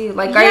stubborn as you?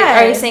 Like,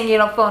 are you saying you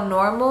don't feel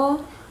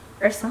normal?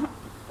 Or something?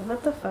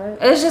 What the fuck?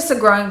 It's just a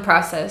growing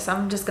process.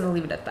 I'm just going to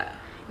leave it at that.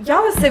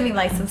 Y'all was sending me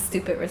like some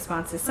stupid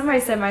responses.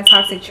 Somebody said my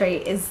toxic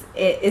trait is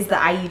the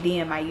IUD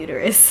in my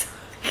uterus.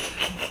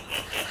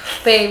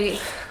 Baby,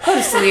 go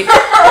to sleep.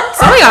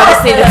 Some of y'all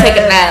just need to take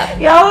a nap.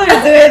 Y'all are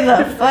doing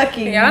the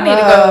fucking Y'all need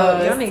to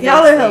go.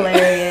 Y'all are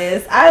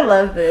hilarious. I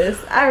love this.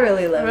 I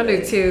really love it. I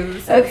do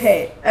too.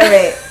 Okay, all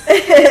right.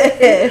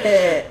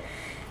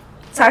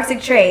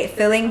 Toxic trait,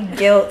 feeling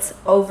guilt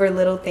over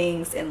little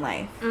things in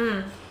life.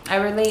 I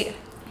relate.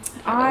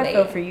 I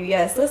feel for you.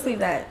 Yes, let's leave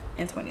that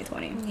in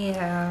 2020.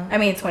 Yeah. I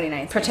mean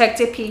 2019.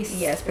 Protect your peace.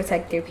 Yes,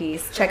 protect your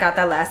peace. Check out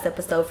that last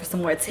episode for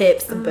some more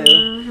tips.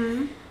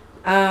 Boo.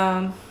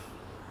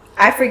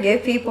 I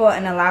forgive people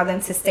and allow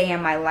them to stay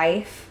in my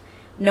life,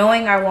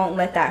 knowing I won't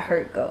let that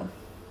hurt go.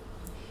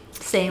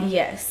 Same.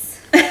 Yes.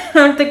 I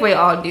don't think we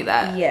all do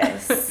that.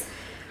 Yes.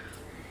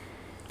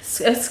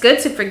 It's good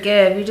to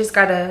forgive. You just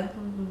gotta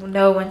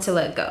know when to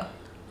let go.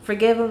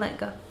 Forgive and let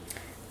go.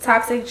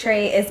 toxic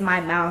trait is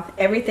my mouth.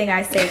 Everything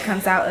I say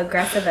comes out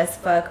aggressive as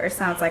fuck or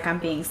sounds like I'm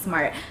being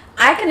smart.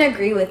 I can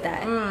agree with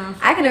that.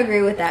 I can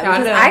agree with that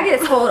because I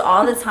get told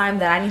all the time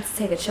that I need to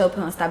take a chill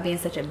pill and stop being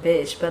such a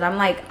bitch. But I'm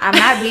like, I'm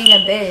not being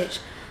a bitch.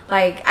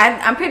 Like,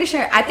 I'm pretty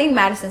sure, I think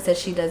Madison said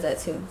she does that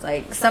too.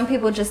 Like, some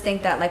people just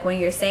think that, like, when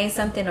you're saying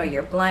something or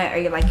you're blunt or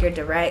you're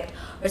direct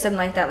or something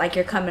like that, like,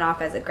 you're coming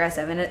off as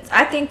aggressive. And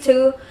I think,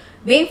 too,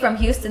 being from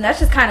Houston, that's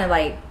just kind of,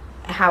 like,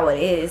 how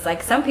it is.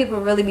 Like, some people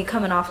really be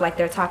coming off like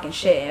they're talking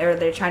shit or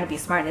they're trying to be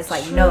smart. And it's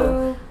like,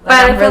 no.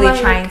 Like, but I'm really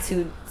trying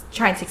to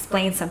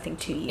explain something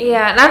to you.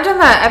 Yeah, and I've done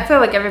that. I feel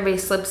like everybody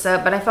slips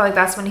up, but I feel like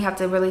that's when you have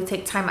to really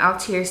take time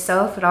out to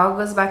yourself. It all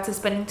goes back to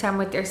spending time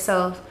with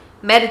yourself.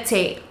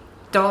 Meditate.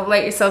 Don't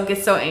let yourself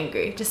get so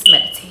angry. Just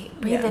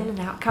meditate. Breathe in and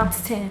out. Count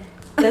to 10.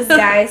 This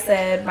guy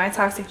said, my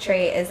toxic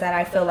trait is that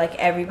I feel like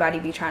everybody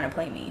be trying to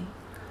play me.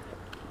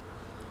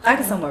 I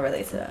can somewhat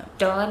relate to that.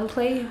 Don't let them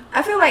play you.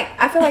 I feel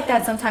like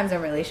that sometimes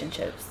in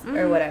relationships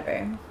or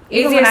whatever.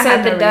 Easier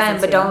said than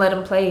done, but don't let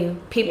them play you.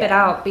 Peep it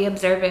out. Be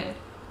observant.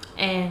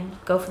 And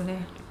go from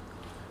there.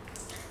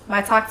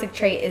 My toxic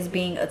trait is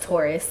being a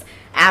Taurus.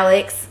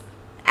 Alex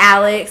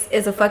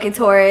is a fucking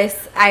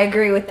Taurus. I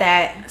agree with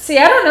that. See,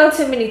 I don't know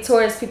too many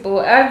Taurus people.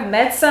 I've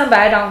met some, but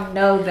I don't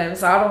know them,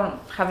 so I don't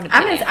have an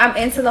opinion. I'm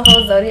into the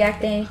whole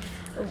zodiac thing,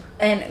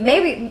 and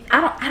maybe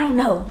I don't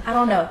know.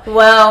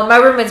 Well, my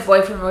roommate's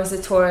boyfriend was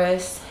a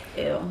Taurus.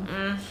 Ew.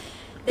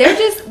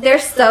 They're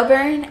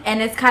stubborn,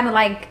 and it's kind of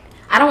like,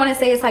 I don't want to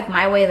say it's like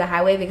my way or the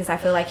highway because I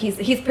feel like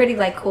he's pretty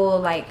like cool,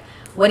 like,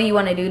 what do you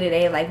want to do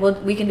today? Like,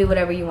 we can do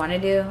whatever you want to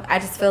do. I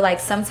just feel like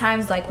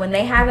sometimes, like, when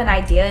they have an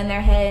idea in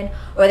their head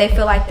or they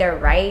feel like they're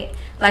right,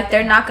 like,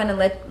 they're not going to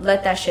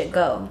let that shit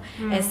go.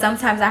 And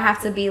sometimes I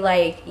have to be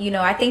like,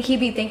 I think he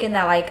be thinking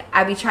that, like,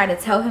 I be trying to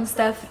tell him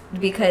stuff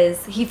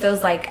because he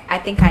feels like I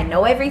think I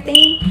know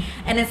everything.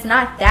 And it's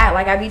not that.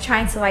 Like, I be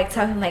trying to, like,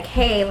 tell him, like,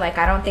 hey, like,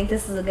 I don't think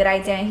this is a good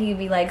idea. And he'd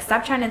be like,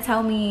 stop trying to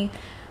tell me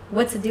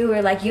what to do,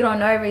 or like, you don't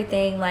know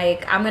everything,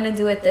 like, I'm gonna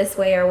do it this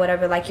way or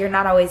whatever. Like, you're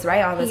not always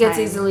right all the time. He gets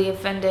easily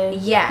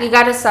offended. Yeah, you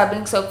gotta stop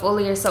being so full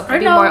of yourself and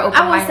be more open-minded.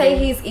 I won't say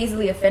he's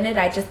easily offended.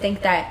 I just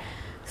think that,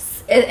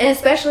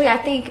 especially I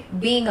think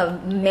being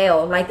a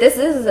male, like, this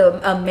is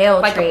a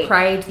male like trait. A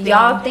pride thing.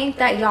 Y'all think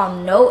that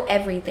y'all know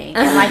everything,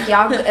 and like,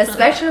 y'all,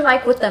 especially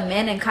like with the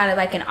men and kind of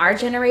like in our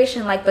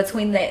generation, like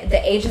between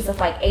the ages of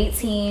like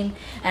 18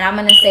 and I'm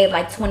gonna say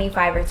like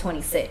 25 or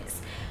 26.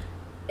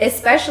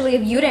 Especially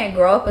if you didn't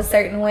grow up a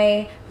certain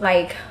way,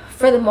 like,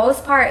 for the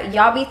most part,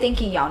 y'all be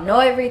thinking y'all know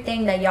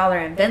everything, that y'all are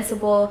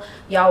invincible,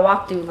 y'all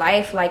walk through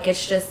life like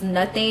it's just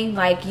nothing,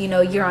 like,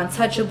 you're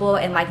untouchable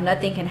and like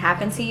nothing can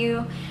happen to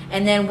you.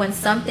 And then when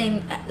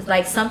something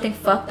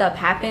fucked up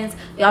happens,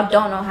 y'all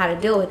don't know how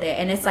to deal with it,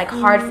 and it's like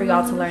hard for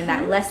y'all to learn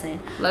that lesson.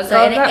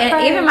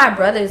 And even my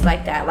brother's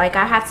like that. Like,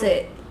 I have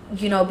to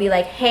be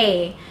like,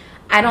 hey,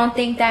 I don't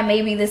think that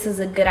maybe this is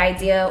a good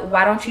idea.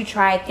 Why don't you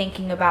try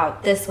thinking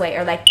about this way?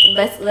 Or like,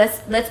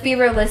 let's be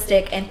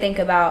realistic and think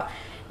about,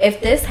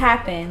 if this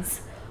happens,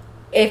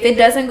 if it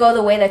doesn't go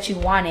the way that you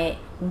want it,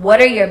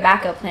 what are your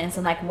backup plans?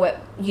 And like, what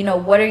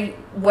are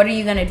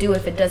you gonna do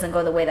if it doesn't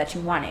go the way that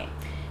you want it?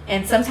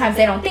 And sometimes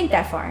they don't think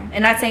that far.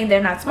 And not saying they're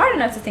not smart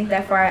enough to think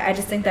that far. I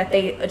just think that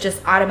they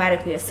just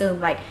automatically assume,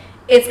 like,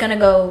 it's gonna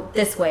go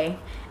this way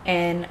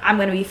and I'm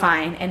gonna be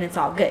fine and it's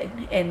all good.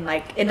 And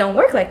like, it don't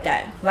work like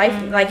that.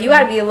 Life, like, you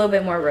gotta be a little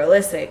bit more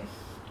realistic.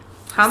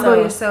 Humble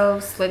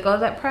yourselves, let go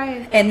of that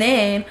pride. And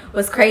then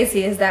what's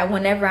crazy is that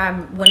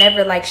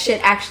whenever like shit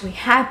actually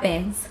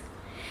happens,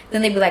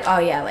 then they be like, oh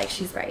yeah, like,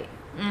 she's right.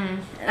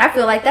 And I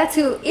feel like that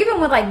too, even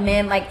with like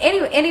men, like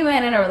any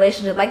man in a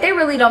relationship, like, they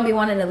really don't be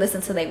wanting to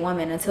listen to their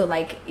woman until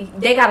like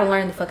they gotta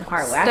learn the fucking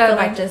hard way. I feel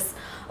like just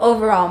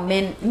overall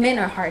men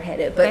are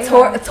hard-headed, but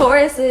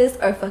Tauruses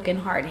are fucking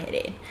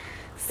hard-headed.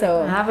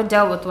 So I haven't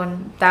dealt with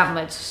one that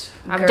much.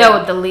 I've dealt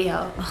with the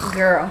Leo.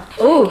 Girl.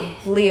 Ooh,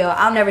 Leo.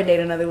 I'll never date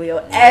another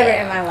Leo ever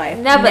in my life.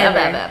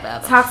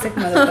 Never. Toxic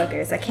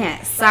motherfuckers. I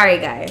can't. Sorry,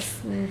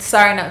 guys.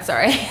 Sorry, not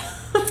sorry.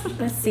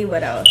 Let's see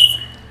what else.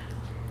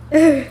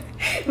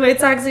 My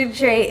toxic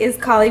trait is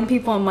calling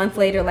people a month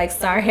later like,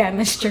 sorry, I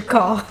missed your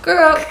call.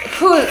 Girl.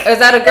 Who? Is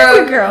that a girl?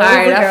 It's a girl. All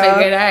right, I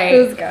figured. All right.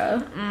 Who's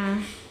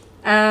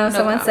girl?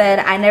 Someone said,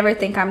 I never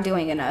think I'm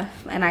doing enough.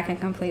 And I can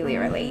completely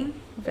relate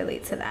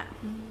to that.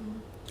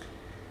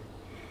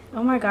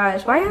 Oh my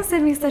gosh, why y'all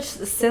send me such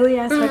silly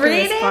ass fucking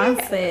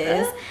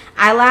responses?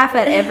 I laugh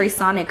at every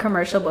Sonic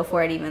commercial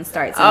before it even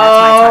starts. And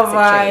that's my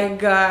toxic trait.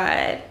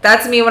 God,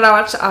 that's me when I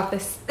watch The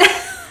Office.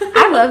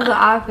 I love The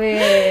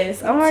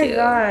Office. Oh my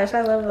gosh,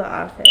 I love The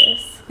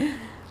Office.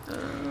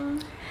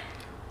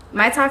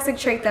 My toxic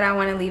trait that I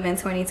want to leave in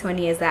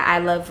 2020 is that I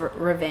love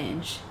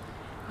revenge.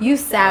 You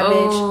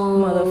savage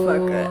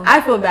motherfucker.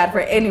 I feel bad for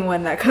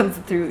anyone that comes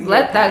through.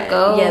 Let that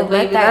go. Yeah,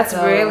 baby. That's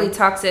really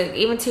toxic,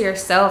 even to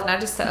yourself, not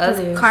just to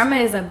others. Karma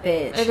is a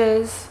bitch. It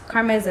is.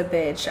 Karma is a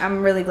bitch.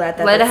 I'm really glad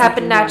that. Let it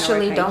happen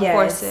naturally. Don't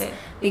force it.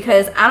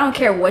 Because I don't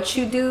care what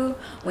you do,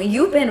 when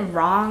you've been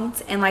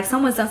wronged and like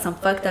someone's done some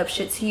fucked up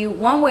shit to you,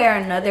 one way or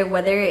another,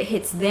 whether it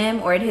hits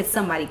them or it hits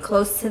somebody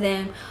close to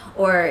them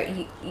or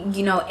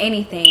you know,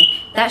 anything,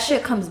 that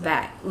shit comes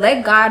back.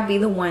 Let God be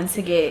the one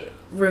to get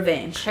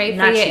revenge. Pray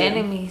for your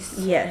enemies.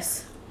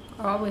 Yes.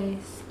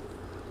 Always.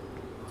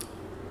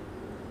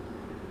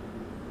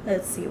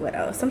 Let's see what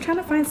else. I'm trying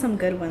to find some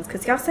good ones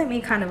because y'all sent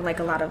me kind of like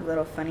a lot of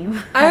little funny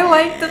ones. I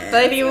like the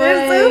funny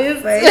ones. So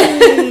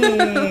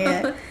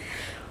funny.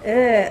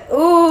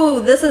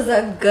 Ooh, this is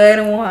a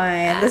good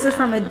one. This is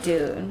from a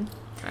dude.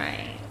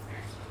 Right.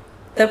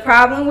 The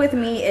problem with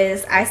me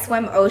is I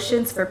swim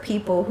oceans for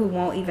people who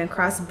won't even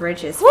cross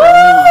bridges for Woo!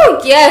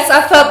 me. Yes,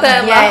 I felt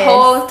that in my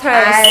whole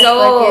entire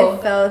soul. I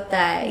fucking felt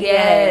that.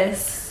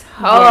 Yes.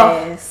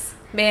 Oh. Yes.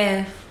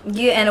 Man.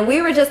 Yeah, and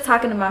we were just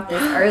talking about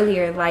this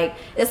earlier, like,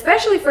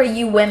 especially for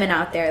you women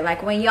out there,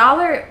 like, when y'all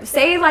are,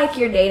 say, like,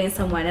 you're dating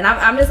someone, and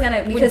I'm just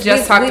gonna, because we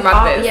just talked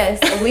about this.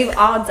 Yes, we've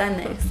all done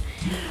this.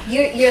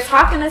 You're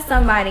talking to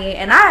somebody,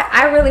 and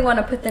I really want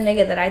to put the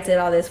nigga that I did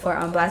all this for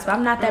on blast, but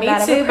I'm not that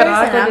bad of a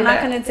person. I'm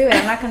not gonna do it.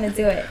 I'm not gonna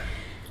do it.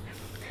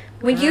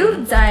 When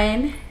you've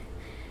done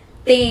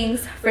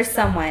things for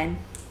someone,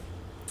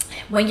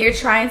 when you're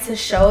trying to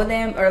show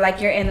them, or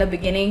like you're in the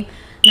beginning,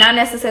 not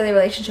necessarily a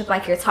relationship,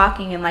 like you're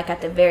talking and like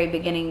at the very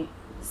beginning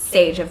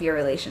stage of your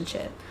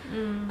relationship.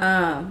 And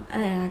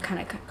I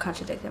kind of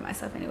contradicted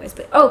myself anyways,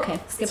 but okay,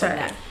 skip on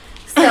that.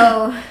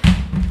 So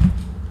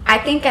I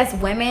think as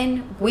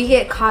women, we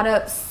get caught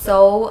up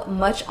so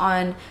much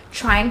on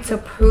trying to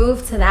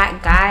prove to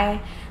that guy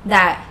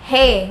that,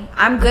 hey,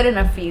 I'm good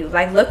enough for you.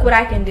 Like, look what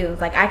I can do.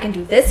 Like, I can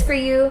do this for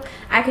you.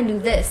 I can do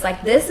this.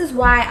 Like, this is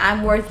why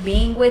I'm worth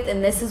being with,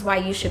 and this is why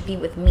you should be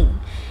with me.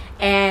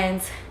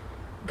 And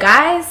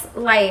guys,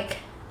 like,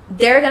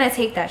 they're gonna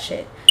take that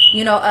shit.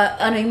 You know,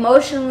 an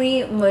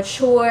emotionally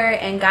mature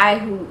and guy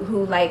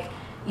who like,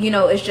 you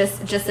know, is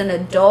just an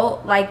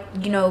adult, like,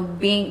 you know,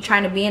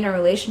 trying to be in a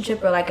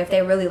relationship, or like if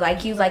they really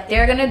like you, like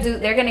they're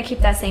gonna keep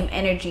that same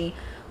energy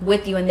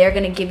with you, and they're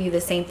gonna give you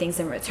the same things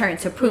in return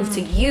to prove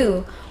to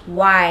you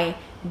why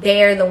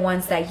they're the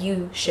ones that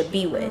you should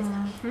be with.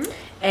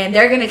 And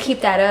they're gonna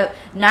keep that up,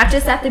 not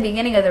just at the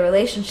beginning of the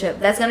relationship,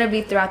 that's gonna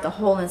be throughout the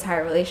whole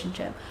entire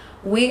relationship.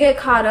 We get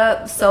caught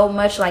up so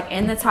much, like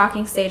in the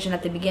talking stage and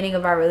at the beginning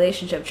of our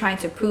relationship, trying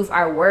to prove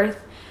our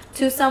worth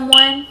to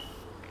someone,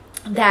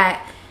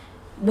 that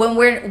when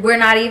we're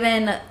not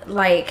even,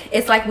 like,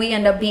 it's like we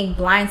end up being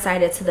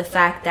blindsided to the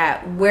fact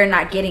that we're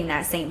not getting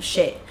that same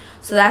shit.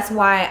 So that's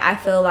why I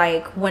feel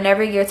like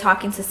whenever you're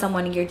talking to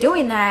someone and you're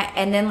doing that,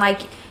 and then like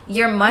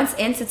you're months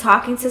into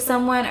talking to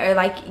someone, or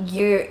like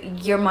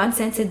you're months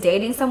into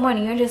dating someone,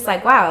 and you're just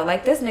like, wow,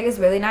 like this nigga's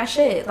really not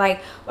shit.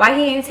 Like, why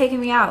he ain't taking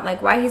me out?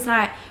 Like, why he's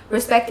not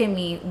respecting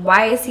me?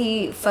 Why is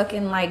he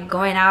fucking like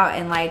going out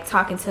and like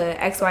talking to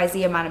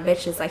XYZ amount of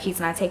bitches? Like, he's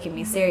not taking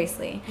me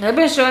seriously. They've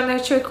been showing their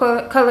true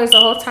colors the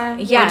whole time.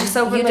 Yeah, you just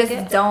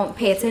don't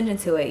pay attention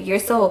to it. You're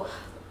so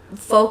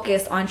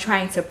focused on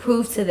trying to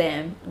prove to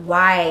them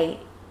why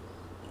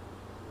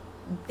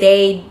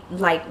they,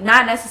 like,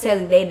 not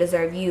necessarily they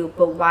deserve you,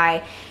 but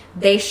why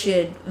they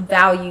should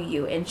value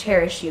you and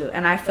cherish you.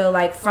 And I feel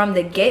like from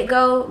the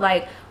get-go,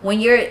 like when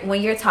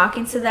you're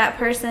talking to that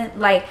person,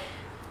 like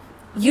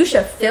you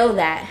should feel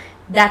that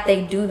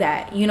they do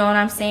that, you know what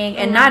I'm saying?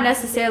 And not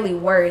necessarily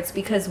words,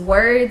 because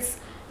words,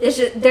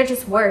 they're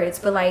just words,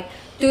 but like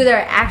through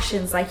their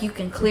actions, like you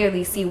can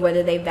clearly see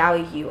whether they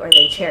value you or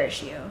they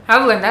cherish you.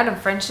 I've learned that in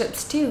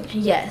friendships too.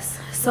 Yes.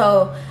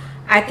 So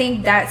I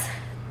think that's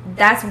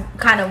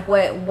kind of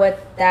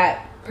what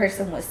that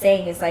person was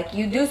saying, is like,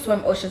 you do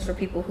swim oceans for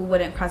people who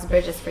wouldn't cross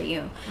bridges for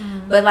you.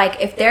 But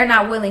like, if they're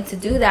not willing to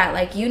do that,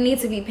 like, you need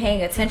to be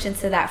paying attention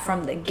to that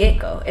from the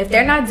get-go. If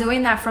they're not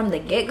doing that from the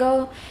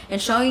get-go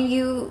and showing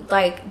you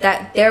like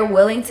that they're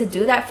willing to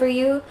do that for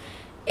you,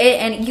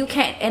 and you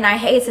can't, and I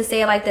hate to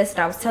say it like this,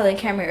 and I was telling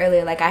Cameron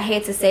earlier, like, I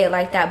hate to say it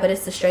like that, but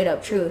it's the straight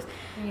up truth.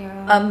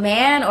 A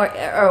man or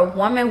a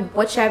woman,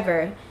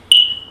 whichever,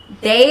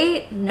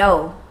 they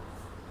know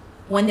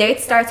when they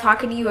start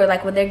talking to you, or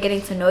like when they're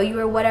getting to know you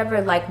or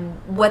whatever, like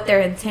what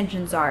their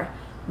intentions are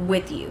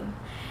with you.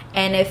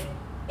 And if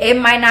it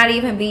might not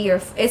even be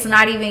it's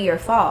not even your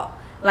fault,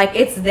 like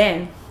it's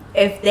them.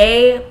 If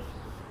they,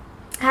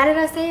 how did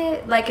I say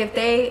it? Like if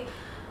they,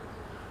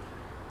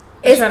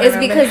 it's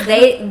because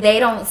they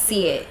don't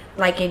see it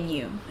like in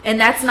you, and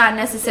that's not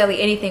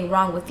necessarily anything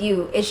wrong with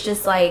you. It's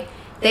just like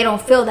they don't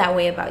feel that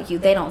way about you.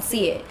 They don't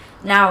see it.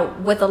 Now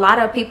with a lot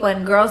of people,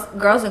 and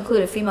girls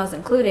included, females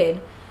included,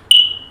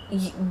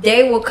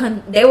 they will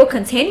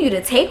continue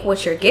to take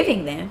what you're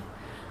giving them,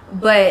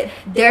 but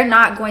they're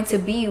not going to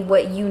be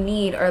what you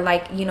need, or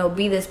like, you know,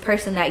 be this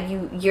person that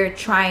you're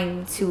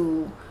trying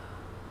to,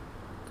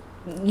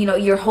 you know,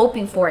 you're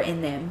hoping for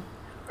in them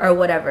or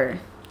whatever.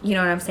 You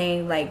know what I'm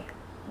saying? Like,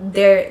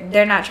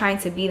 they're not trying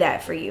to be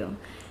that for you.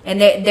 And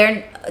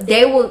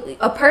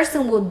a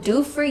person will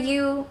do for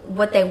you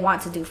what they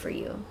want to do for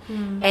you.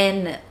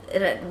 And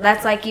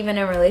that's like even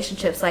in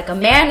relationships, like a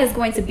man is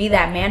going to be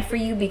that man for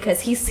you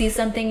because he sees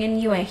something in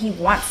you and he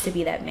wants to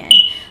be that man.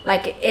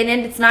 Like, and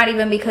it's not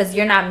even because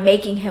you're not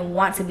making him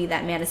want to be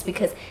that man, it's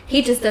because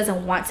he just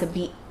doesn't want to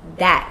be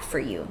that for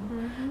you.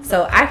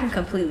 So I can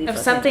completely, if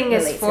something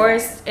is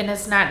forced and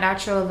it's not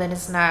natural, then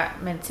it's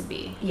not meant to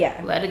be.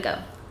 Yeah, let it go.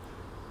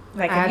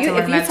 Like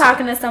if you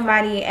talking to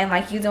somebody and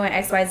like you doing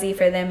XYZ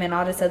for them and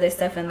all this other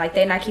stuff and like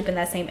they're not keeping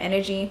that same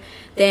energy,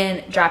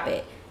 then drop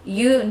it.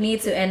 You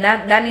need to, and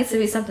that needs to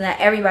be something that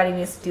everybody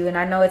needs to do. And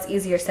I know it's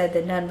easier said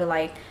than done, but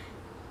like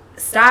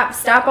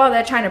stop all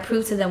that trying to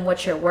prove to them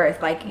what you're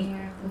worth. Like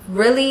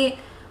really,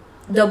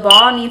 the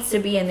ball needs to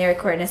be in their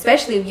court, and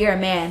especially if you're a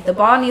man, the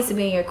ball needs to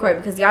be in your court,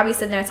 because y'all be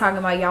sitting there talking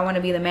about y'all want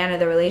to be the man of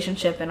the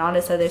relationship and all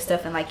this other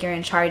stuff, and like you're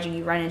in charge and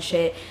you running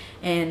shit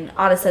and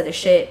all this other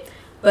shit,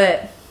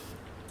 but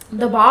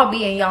the ball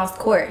be in y'all's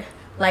court.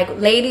 Like,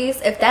 ladies,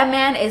 if that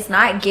man is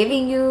not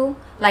giving you,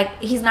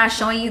 like, he's not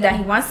showing you that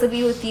he wants to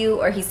be with you,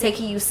 or he's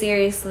taking you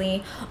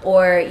seriously,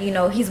 or, you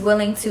know, he's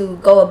willing to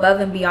go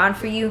above and beyond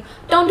for you,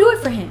 don't do it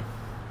for him.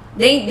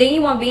 Then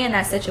you won't be in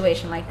that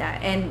situation like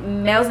that.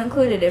 And males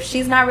included, if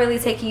she's not really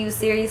taking you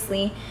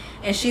seriously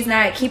and she's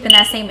not keeping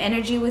that same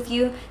energy with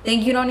you,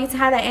 then you don't need to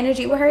have that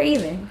energy with her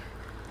either.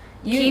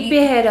 Keep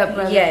your head up,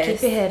 brother. Yes,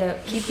 keep your head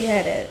up. Keep your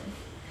head up.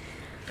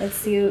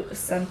 Let's do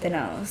something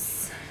else.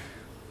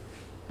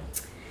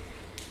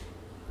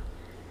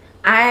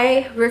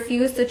 I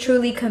refuse to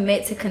truly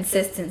commit to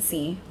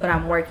consistency, but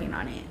I'm working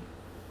on it.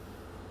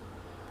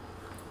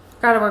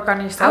 Gotta work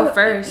on yourself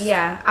first.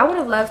 Yeah, I would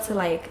have loved to,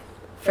 like,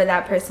 for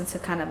that person to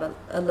kind of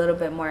a little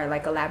bit more,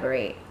 like,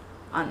 elaborate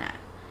on that.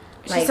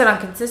 She said on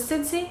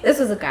consistency? This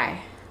was a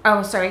guy.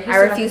 Oh, sorry. I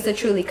refuse to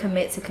truly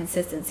commit to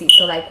consistency.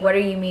 So, like, what are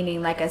you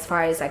meaning, like, as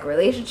far as, like,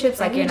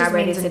 relationships? Like, you're not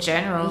ready to... in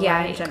general.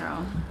 Yeah, in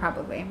general.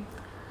 Probably.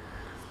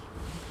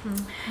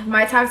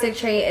 My toxic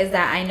trait is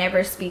that I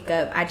never speak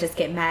up. I just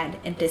get mad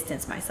and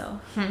distance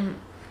myself.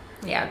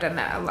 Yeah, I've done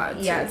that a lot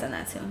too. Yeah, I've done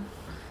that too.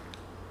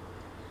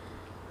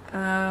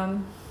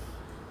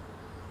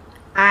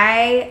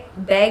 I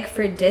beg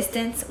for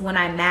distance when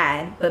I'm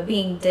mad, but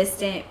being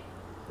distant,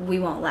 we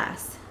won't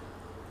last.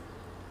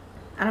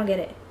 I don't get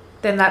it.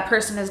 Then that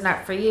person is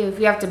not for you. If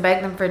you have to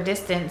beg them for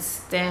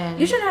distance, then...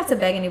 You shouldn't have to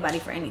beg anybody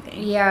for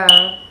anything.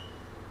 Yeah.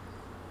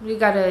 You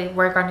gotta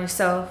work on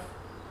yourself.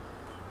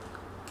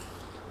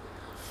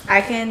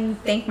 I can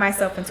think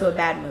myself into a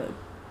bad mood.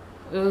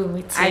 Ooh,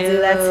 me too. I do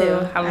that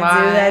too. I do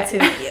that too.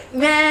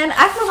 Man,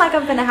 I feel like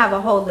I'm gonna have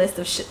a whole list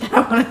of shit that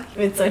I want to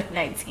do in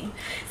 2019.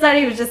 It's not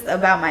even just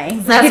about my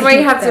anxiety. That's why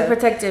you have to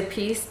protect your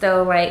peace,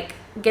 though. Like,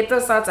 get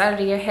those thoughts out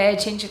of your head.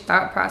 Change your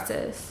thought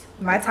process.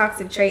 My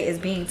toxic trait is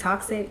being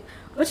toxic.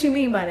 What you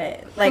mean by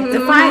that? Like,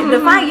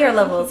 define your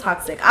level of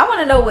toxic. I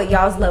want to know what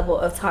y'all's level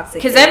of toxic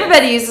is. Because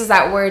everybody uses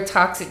that word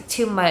toxic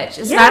too much.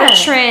 It's not a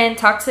trend.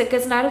 Toxic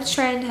is not a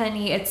trend,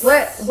 honey. It's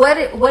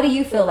what do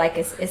you feel like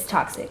is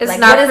toxic? It's like,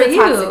 not what for is a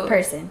toxic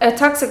person? A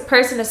toxic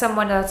person is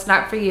someone that's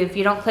not for you. If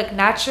you don't click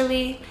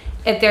naturally,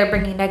 if they're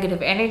bringing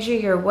negative energy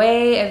your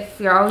way, if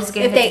you're always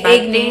getting into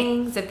bad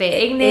things, if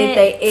they're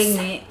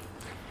ignorant,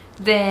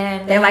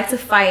 then they like to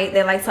fight.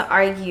 They like to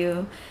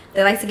argue.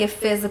 They like to get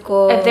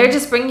physical. If they're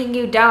just bringing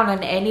you down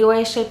in any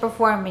way, shape, or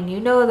form, and you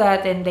know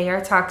that, then they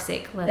are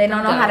toxic. They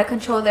don't know how to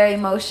control their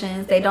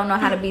emotions. They don't know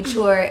how to be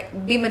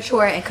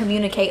mature and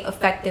communicate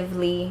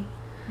effectively.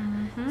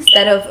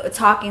 Instead of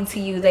talking to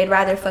you, they'd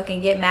rather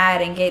fucking get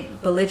mad and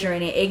get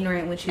belligerent and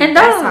ignorant with you. And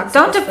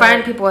don't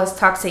define people as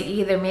toxic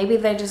either. Maybe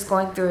they're just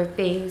going through a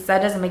phase.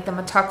 That doesn't make them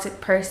a toxic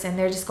person.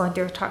 They're just going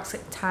through a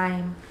toxic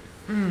time.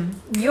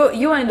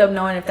 You end up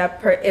knowing if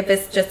if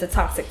it's just a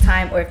toxic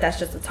time or if that's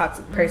just a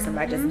toxic person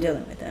by just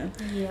dealing with them.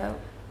 Yep.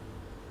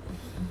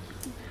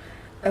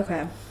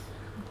 Okay.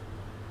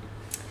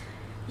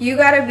 You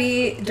gotta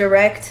be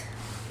direct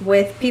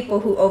with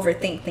people who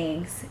overthink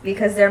things,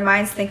 because their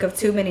minds think of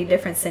too many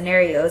different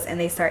scenarios and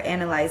they start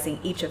analyzing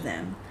each of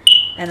them,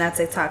 and that's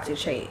a toxic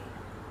trait.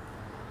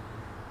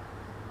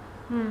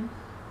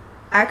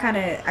 I kind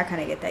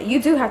of get that.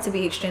 You do have to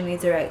be extremely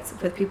direct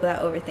with people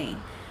that overthink.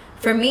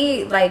 For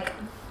me, like,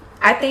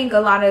 I think a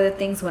lot of the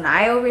things when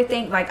I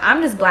overthink, like,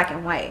 I'm just black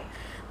and white.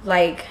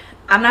 Like,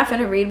 I'm not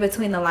gonna read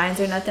between the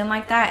lines or nothing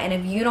like that. And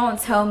if you don't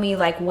tell me,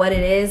 like, what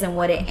it is and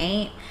what it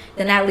ain't,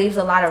 then that leaves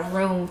a lot of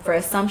room for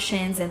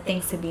assumptions and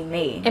things to be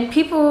made. And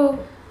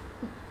people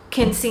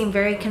can seem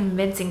very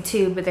convincing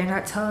too, but they're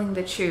not telling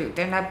the truth.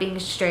 They're not being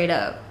straight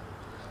up.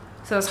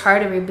 So it's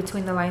hard to read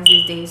between the lines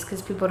these days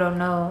because people don't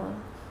know.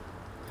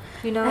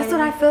 You know, that's what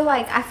I feel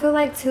like. I feel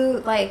like too,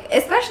 like,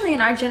 especially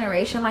in our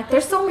generation, like,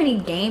 there's so many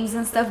games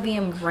and stuff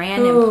being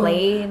ran and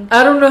played.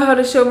 I don't know how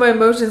to show my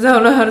emotions. I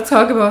don't know how to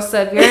talk about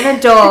stuff. You're an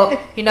adult.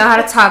 You know how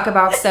to talk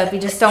about stuff. You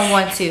just don't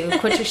want to.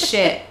 Quit your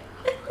shit.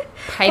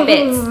 Pipe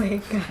it. Oh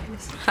my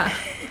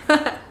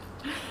gosh.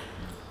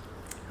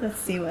 Let's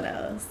see what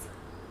else.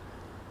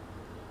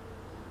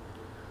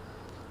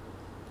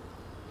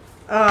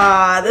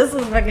 This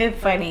is fucking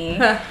funny.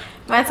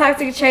 My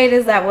toxic trait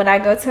is that when I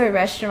go to a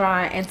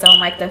restaurant and don't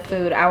like the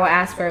food, I will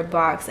ask for a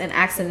box and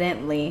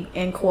accidentally,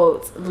 in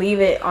quotes, leave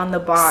it on the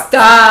box.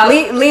 Stop.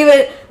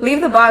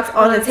 Leave the box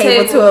on the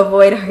table to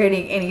avoid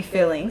hurting any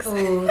feelings.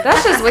 Ooh,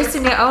 that's just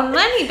wasting your own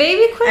money,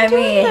 baby. Quit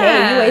doing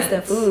that. Hey, you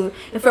wasting food.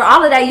 And for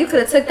all of that, you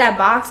could have took that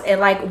box and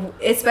like,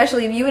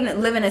 especially if you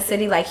live in a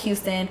city like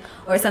Houston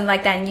or something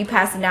like that, and you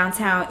pass it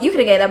downtown, you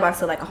could have gave that box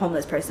to like a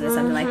homeless person or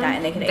something like that,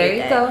 and they could have ate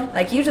that. There you go.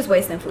 Like, you just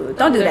wasting food.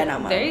 Don't do that no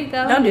more. There you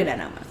go. Don't do that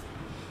no more.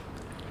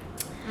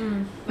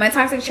 My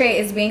toxic trait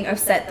is being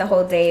upset the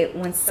whole day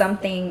when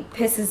something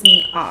pisses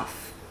me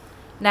off.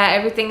 Not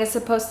everything is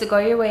supposed to go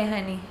your way,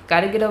 honey.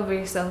 Gotta get over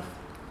yourself.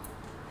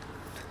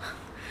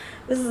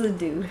 This is a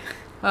dude.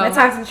 My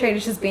toxic trait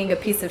is just being a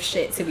piece of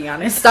shit, to be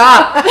honest.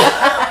 Stop. God.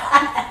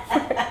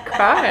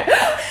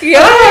 Yo,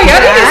 y'all need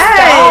to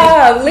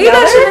stop. Leave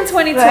that shit in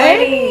 2020.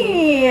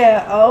 Funny.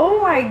 Oh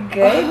my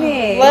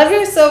goodness. Love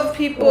yourself,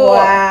 people.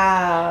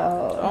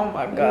 Wow. Oh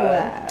my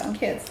God. Wow.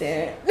 Can't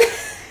stand it.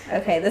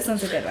 Okay, this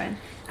one's a good one.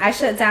 I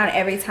shut down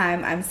every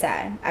time I'm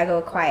sad. I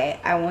go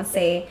quiet. I won't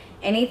say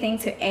anything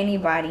to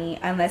anybody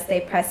unless they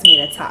press me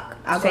to talk.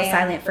 I'll go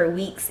silent for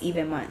weeks,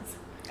 even months.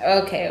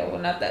 Okay, well,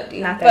 not that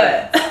deep. Not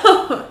that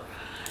but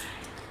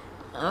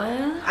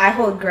I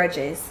hold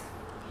grudges.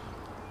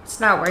 It's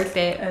not worth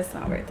it. It's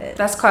not worth it.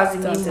 That's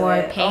causing me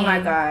more pain. Oh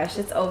my gosh,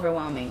 it's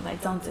overwhelming. Like,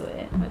 don't do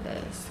it.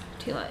 It is.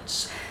 Too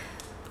much.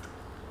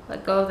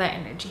 Let go of that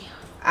energy.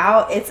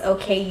 It's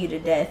okay you to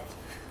death.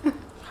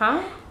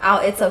 Huh?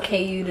 It's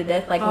okay you to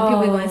death. Like, when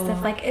people go and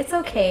stuff, like, it's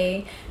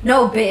okay.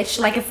 No, bitch.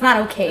 Like, it's not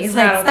okay. It's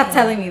like, stop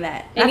telling me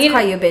that. Not to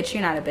call you a bitch.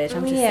 You're not a bitch.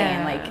 I'm just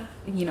saying, like,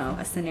 you know,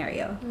 a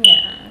scenario.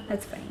 Yeah.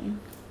 That's funny.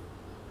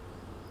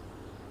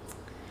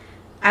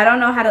 I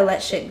don't know how to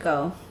let shit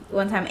go.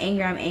 Once I'm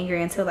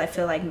angry until I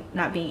feel like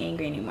not being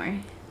angry anymore.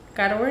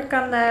 Gotta work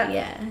on that.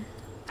 Yeah.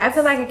 I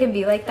feel like I can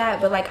be like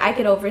that, but, like, I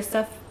get over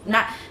stuff.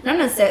 Not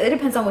necessarily. It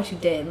depends on what you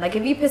did. Like,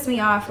 if you piss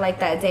me off like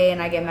that day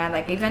and I get mad,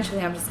 like,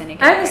 eventually I'm just gonna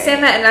get I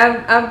understand that, and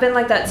I've been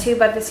like that too,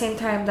 but at the same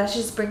time, that's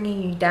just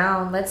bringing you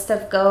down. Let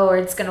stuff go or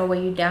it's gonna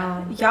weigh you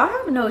down. Y'all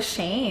have no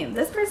shame.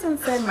 This person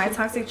said my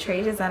toxic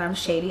trait is that I'm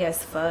shady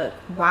as fuck.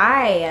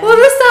 Why? Well,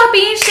 just stop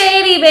being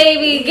shady,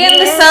 baby. Get in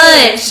the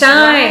sun.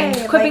 Shine.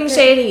 Right. Quit being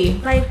shady.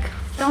 Like,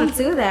 don't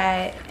do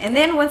that. And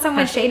then when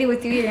someone's shady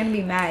with you, you're gonna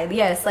be mad.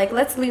 Yes, like,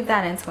 let's leave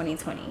that in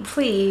 2020.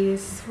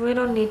 Please. We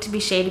don't need to be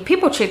shady.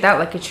 People treat that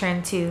like a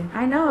trend too.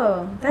 I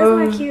know. That's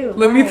not cute.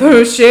 Let me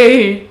throw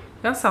shade.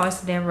 Y'all sound like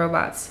some damn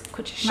robots.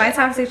 Quit your shit. My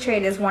toxic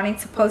trait is wanting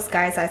to post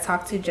guys I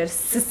talk to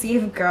just to see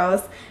if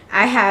girls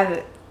I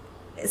have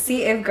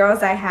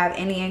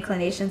any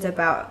inclinations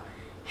about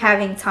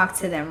having talked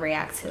to them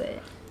react to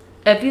it.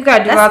 If you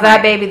gotta do all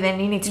that, baby, then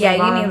you need to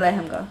move on. You need to let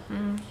him go.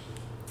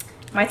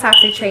 My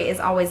toxic trait is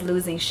always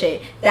losing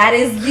shit. That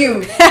is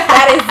you.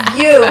 That is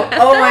you.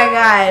 Oh my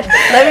God.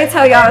 Let me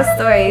tell y'all a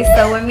story.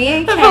 So when me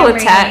and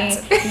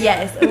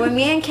Camry, when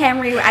me and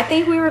Camry, I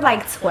think we were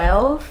like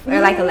 12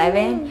 or like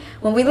 11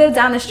 when we lived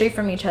down the street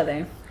from each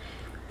other.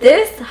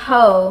 This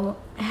hoe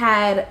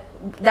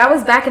that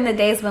was back in the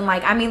days when,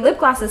 like, I mean, lip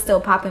gloss is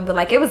still popping, but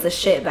like, it was the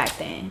shit back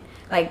then.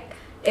 Like,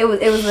 it was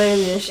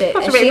literally the shit.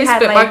 And she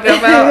had like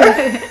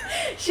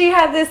she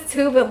had this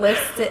tube of lip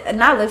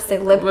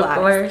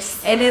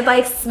gloss, and it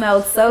like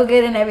smelled so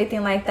good and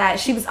everything like that.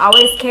 She was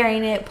always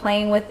carrying it,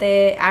 playing with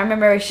it. I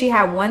remember she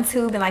had one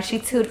tube and like she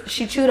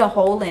chewed a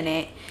hole in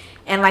it,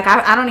 and like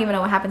I don't even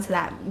know what happened to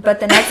that. But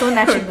the next one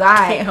that you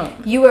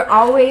got, you were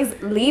always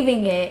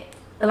leaving it.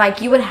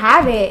 Like, you would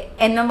have it,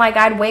 and then like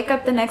I'd wake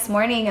up the next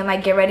morning and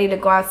like get ready to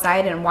go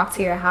outside and walk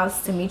to your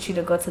house to meet you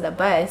to go to the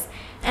bus,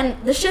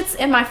 and the shit's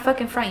in my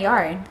fucking front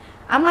yard.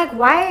 I'm like,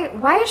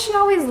 why is she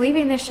always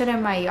leaving this shit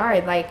in my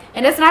yard? Like,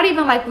 and it's not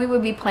even like we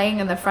would be playing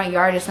in the front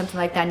yard or something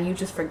like that and you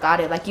just forgot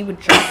it. Like, you would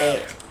drop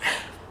it.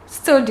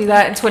 Still do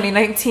that in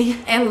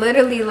 2019. And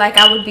literally, like,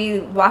 I would be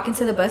walking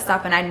to the bus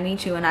stop and I'd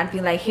meet you and I'd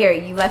be like, here,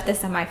 you left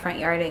this in my front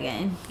yard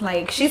again.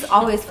 Like, she's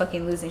always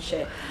fucking losing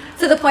shit.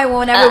 To the point where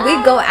whenever we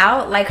go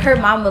out, like, her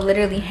mom would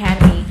literally hand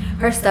me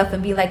her stuff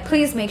and be like,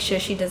 please make sure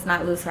she does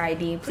not lose her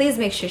ID. Please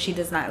make sure she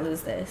does not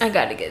lose this. I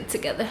gotta get it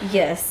together.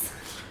 Yes.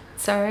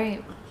 It's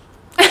alright.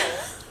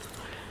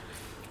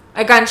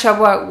 I got in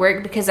trouble at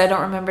work because I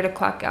don't remember to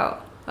clock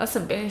out. That's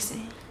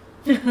embarrassing.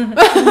 Because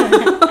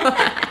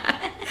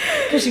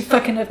you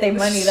fucking up their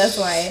money, that's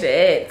why.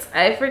 Shit,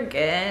 I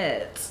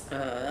forget.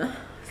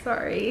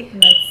 Sorry.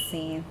 Let's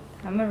see.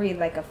 I'm gonna read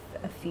like a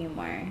few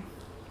more,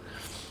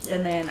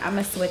 and then I'm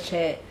gonna switch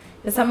it.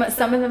 Some of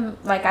them,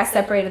 like, I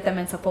separated them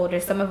into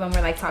folders. Some of them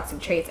were like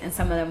toxic traits, and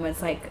some of them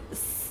was like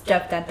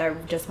stuff that they're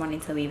just wanting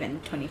to leave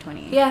in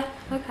 2020. Yeah.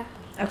 Okay.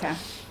 Okay.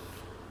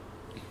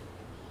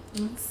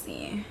 Let's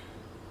see.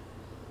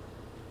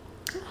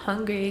 I'm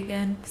hungry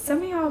again.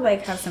 Some of y'all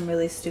like have some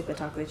really stupid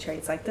toxic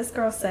traits. Like, this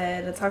girl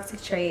said a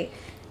toxic trait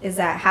is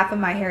that half of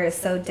my hair is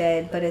so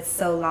dead, but it's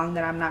so long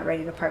that I'm not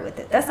ready to part with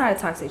it. That's not a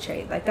toxic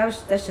trait. Like,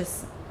 that's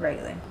just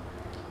regular.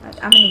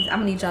 I'm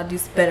gonna need y'all to do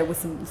better with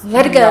some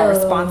let it go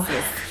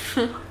responses.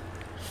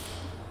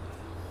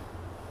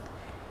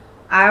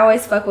 I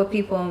always fuck with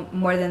people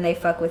more than they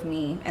fuck with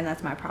me, and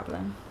that's my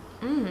problem.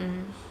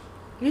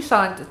 You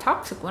sound like the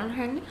toxic one,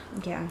 honey.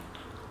 Yeah.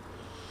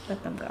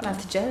 Let them go. Not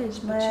to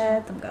judge, but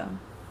Let them go.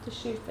 the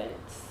shoe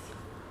fits.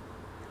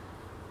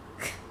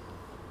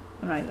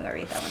 I'm not even gonna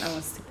read that one. That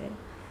one's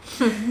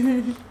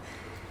stupid.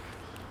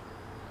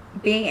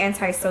 Being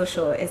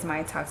antisocial is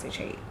my toxic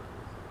trait.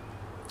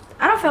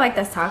 I don't feel like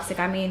that's toxic.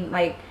 I mean,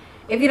 like,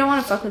 if you don't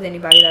want to fuck with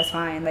anybody, that's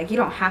fine. Like,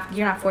 you're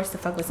not forced to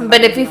fuck with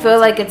somebody. But if you feel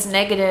like it's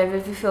negative,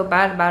 if you feel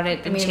bad about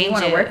it, then change it. If you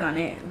want to work on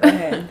it, go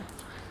ahead.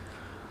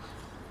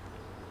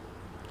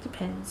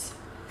 Depends.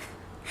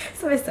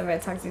 So it's some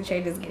toxic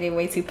trait is getting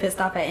way too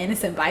pissed off at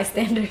innocent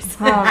bystanders.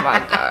 Oh my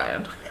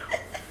god.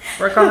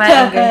 Work on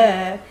that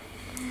anger.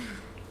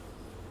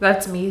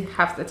 That's me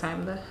half the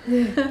time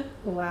though.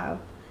 Wow.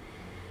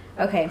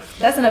 Okay,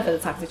 that's enough of the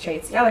toxic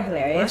traits. Y'all are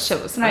hilarious. That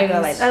shit was funny. funny. Not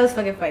even like that was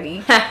fucking funny.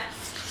 That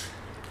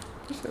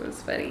shit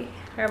was funny.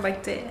 I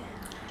liked it.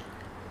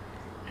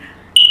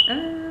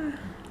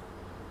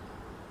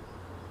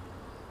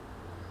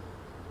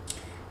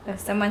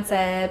 Someone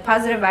said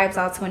positive vibes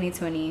all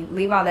 2020.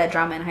 Leave all that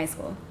drama in high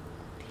school.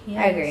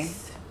 Yes. I agree.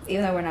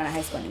 Even though we're not in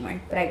high school anymore,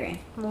 but I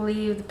agree.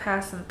 Leave the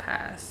past in the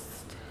past.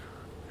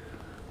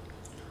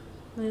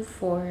 Move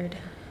forward.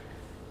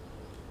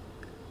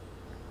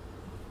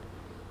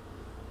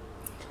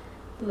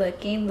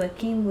 Looking.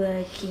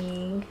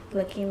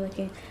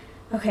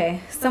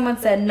 Okay, someone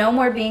said no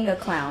more being a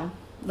clown.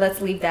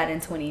 Let's leave that in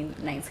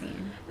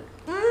 2019.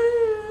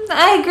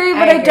 I agree,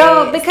 but I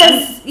don't,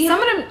 because some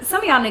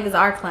of y'all niggas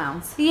are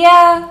clowns.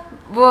 Yeah.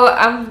 Well,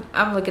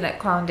 I'm looking at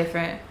clown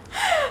different.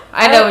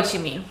 I know what you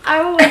mean.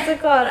 What's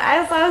it called?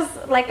 I saw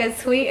like a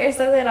tweet or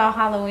something on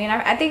Halloween.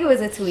 I think it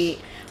was a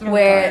tweet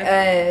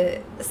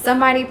where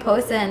somebody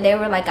posted and they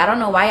were like, I don't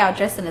know why y'all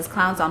dressing as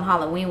clowns on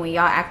Halloween when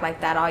y'all act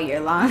like that all year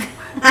long.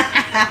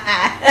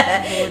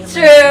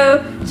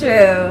 True.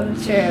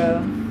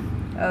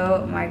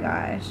 Oh my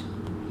gosh.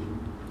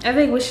 I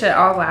think we should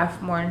all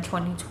laugh more in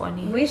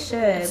 2020. We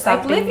should.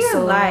 Stop live your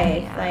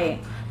life. Yeah.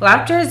 Like,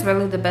 laughter is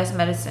really the best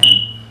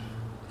medicine.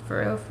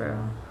 For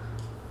real.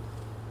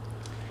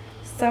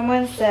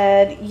 Someone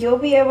said, you'll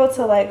be able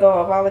to let go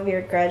of all of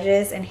your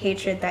grudges and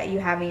hatred that you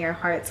have in your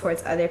heart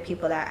towards other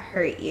people that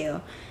hurt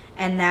you,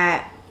 and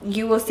that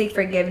you will seek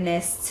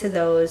forgiveness to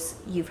those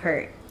you've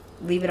hurt.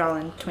 Leave it all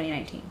in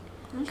 2019.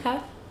 Okay.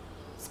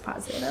 It's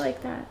positive. I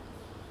like that.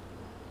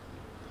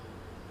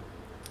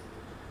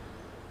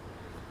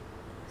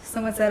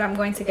 Someone said, I'm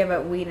going to give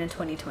up weed in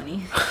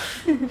 2020.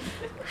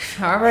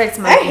 All right,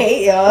 smoking. I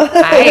hate y'all.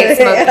 I hate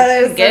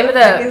smoking. Give it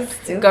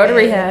up. Go to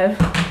rehab.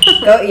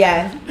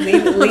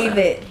 Leave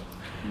it.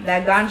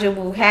 That ganja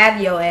will have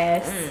your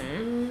ass.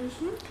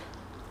 Mm-hmm.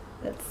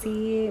 Let's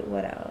see,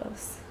 what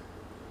else?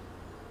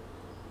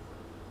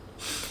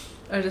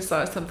 I just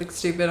saw something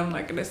stupid. I'm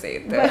not gonna say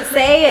it though. But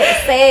say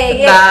it.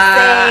 Say it.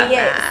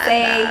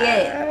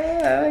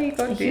 Oh, you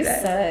gonna do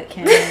that? You suck,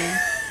 Karen.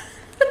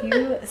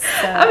 You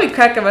suck. I'll be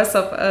cracking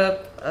myself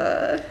up.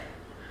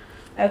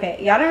 Okay,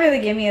 y'all don't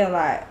really give me a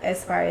lot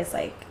as far as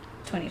like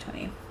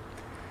 2020.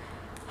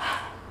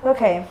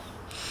 Okay.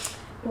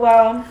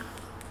 Well,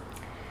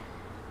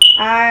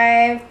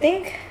 I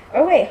think.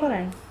 Oh wait, hold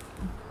on.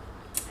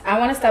 I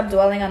want to stop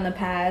dwelling on the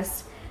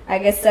past. I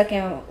get stuck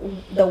in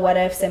the what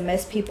ifs and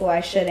miss people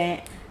I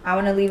shouldn't. I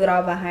want to leave it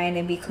all behind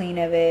and be clean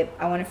of it.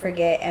 I want to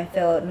forget and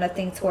feel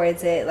nothing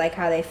towards it like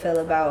how they feel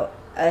about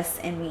us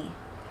and me.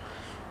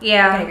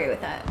 Yeah, I agree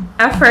with that.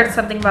 I've heard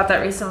something about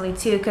that recently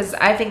too, because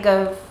I think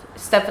of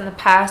stuff in the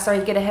past, or I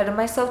get ahead of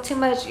myself too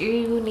much.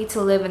 You need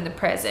to live in the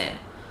present.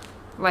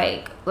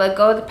 Like, let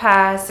go of the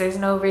past. There's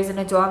no reason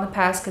to dwell on the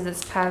past because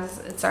it's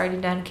past. It's already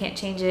done. Can't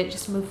change it.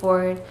 Just move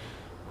forward.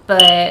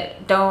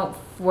 But don't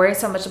worry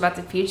so much about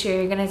the future.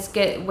 You're going to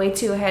get way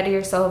too ahead of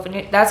yourself,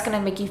 and that's going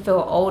to make you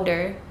feel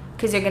older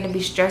because you're going to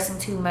be stressing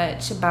too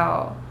much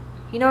about,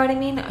 you know what I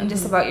mean? Mm-hmm.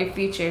 Just about your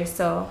future.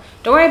 So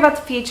don't worry about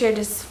the future.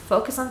 Just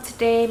focus on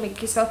today.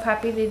 Make yourself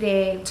happy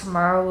today.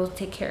 Tomorrow will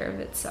take care of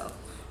itself.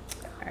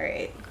 All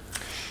right.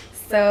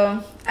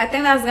 So I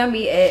think that's gonna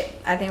be it.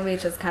 I think we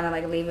just kind of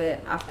like leave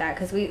it off that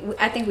because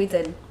I think we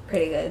did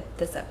pretty good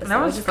this episode.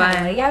 That was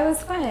fun. It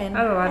was fun.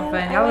 That was a lot of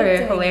fun. Y'all were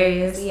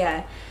hilarious.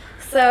 Yeah.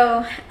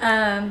 So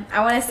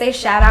I want to say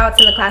shout out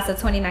to the class of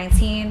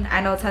 2019.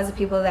 I know tons of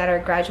people that are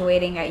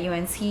graduating at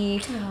UNT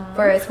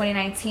for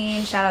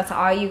 2019. Shout out to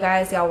all you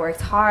guys. Y'all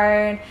worked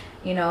hard.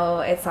 You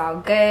know, it's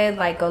all good.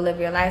 Like, go live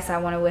your life. So I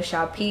want to wish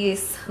y'all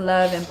peace,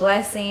 love, and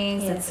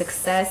blessings and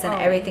success and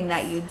everything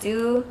that you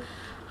do.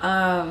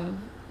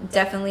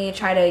 Definitely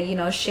try to, you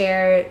know,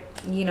 share,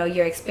 you know,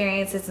 your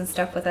experiences and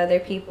stuff with other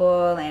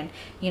people and,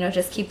 you know,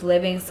 just keep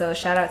living. So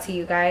shout out to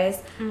you guys.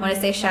 Mm-hmm. I want to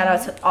say shout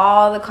out to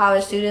all the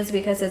college students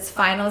because it's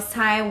finals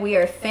time. We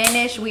are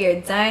finished. We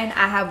are done.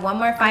 I have one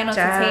more final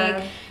to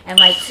take and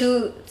like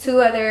two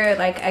other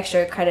like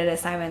extra credit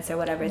assignments or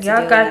whatever to do.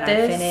 Y'all got and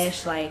this. I'm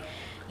finished. Like,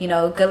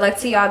 good luck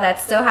to y'all that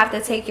still have to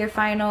take your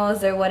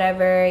finals or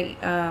whatever.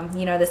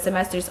 The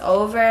semester's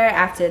over.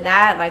 After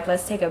that, like,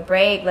 let's take a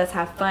break. Let's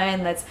have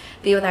fun. Let's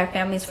be with our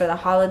families for the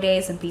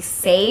holidays and be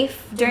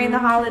safe during the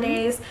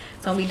holidays.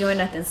 Don't be doing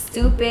nothing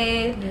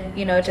stupid.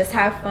 Just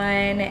have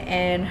fun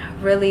and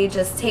really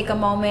just take a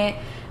moment.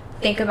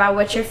 Think about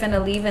what you're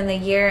finna leave in the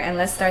year, and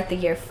let's start the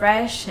year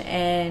fresh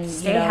and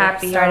stay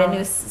happy. Start y'all. a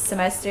new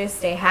semester.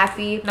 Stay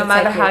happy. No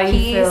matter how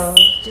you feel,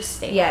 just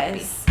stay happy.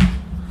 Yes.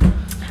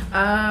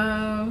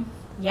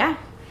 Yeah,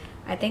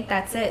 I think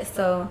that's it.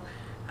 So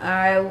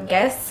I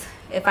guess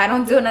if I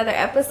don't do another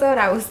episode,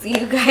 I will see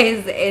you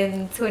guys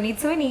in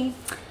 2020.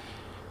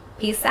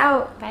 Peace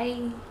out.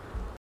 Bye.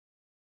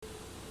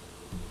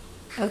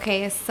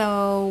 Okay,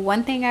 so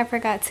one thing I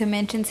forgot to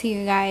mention to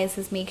you guys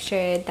is make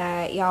sure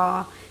that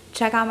y'all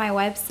check out my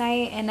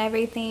website and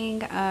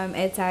everything.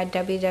 It's at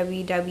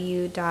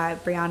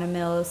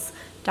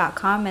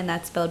www.breonnamills.com, and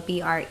that's spelled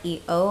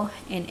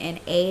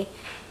BreonnaMills.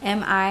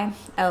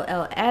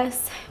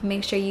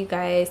 Make sure you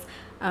guys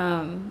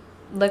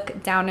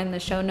look down in the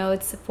show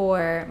notes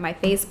for my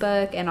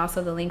Facebook and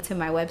also the link to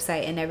my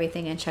website and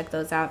everything, and check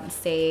those out and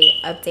stay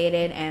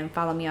updated and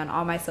follow me on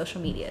all my social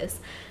medias.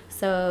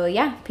 So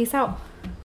yeah, peace out.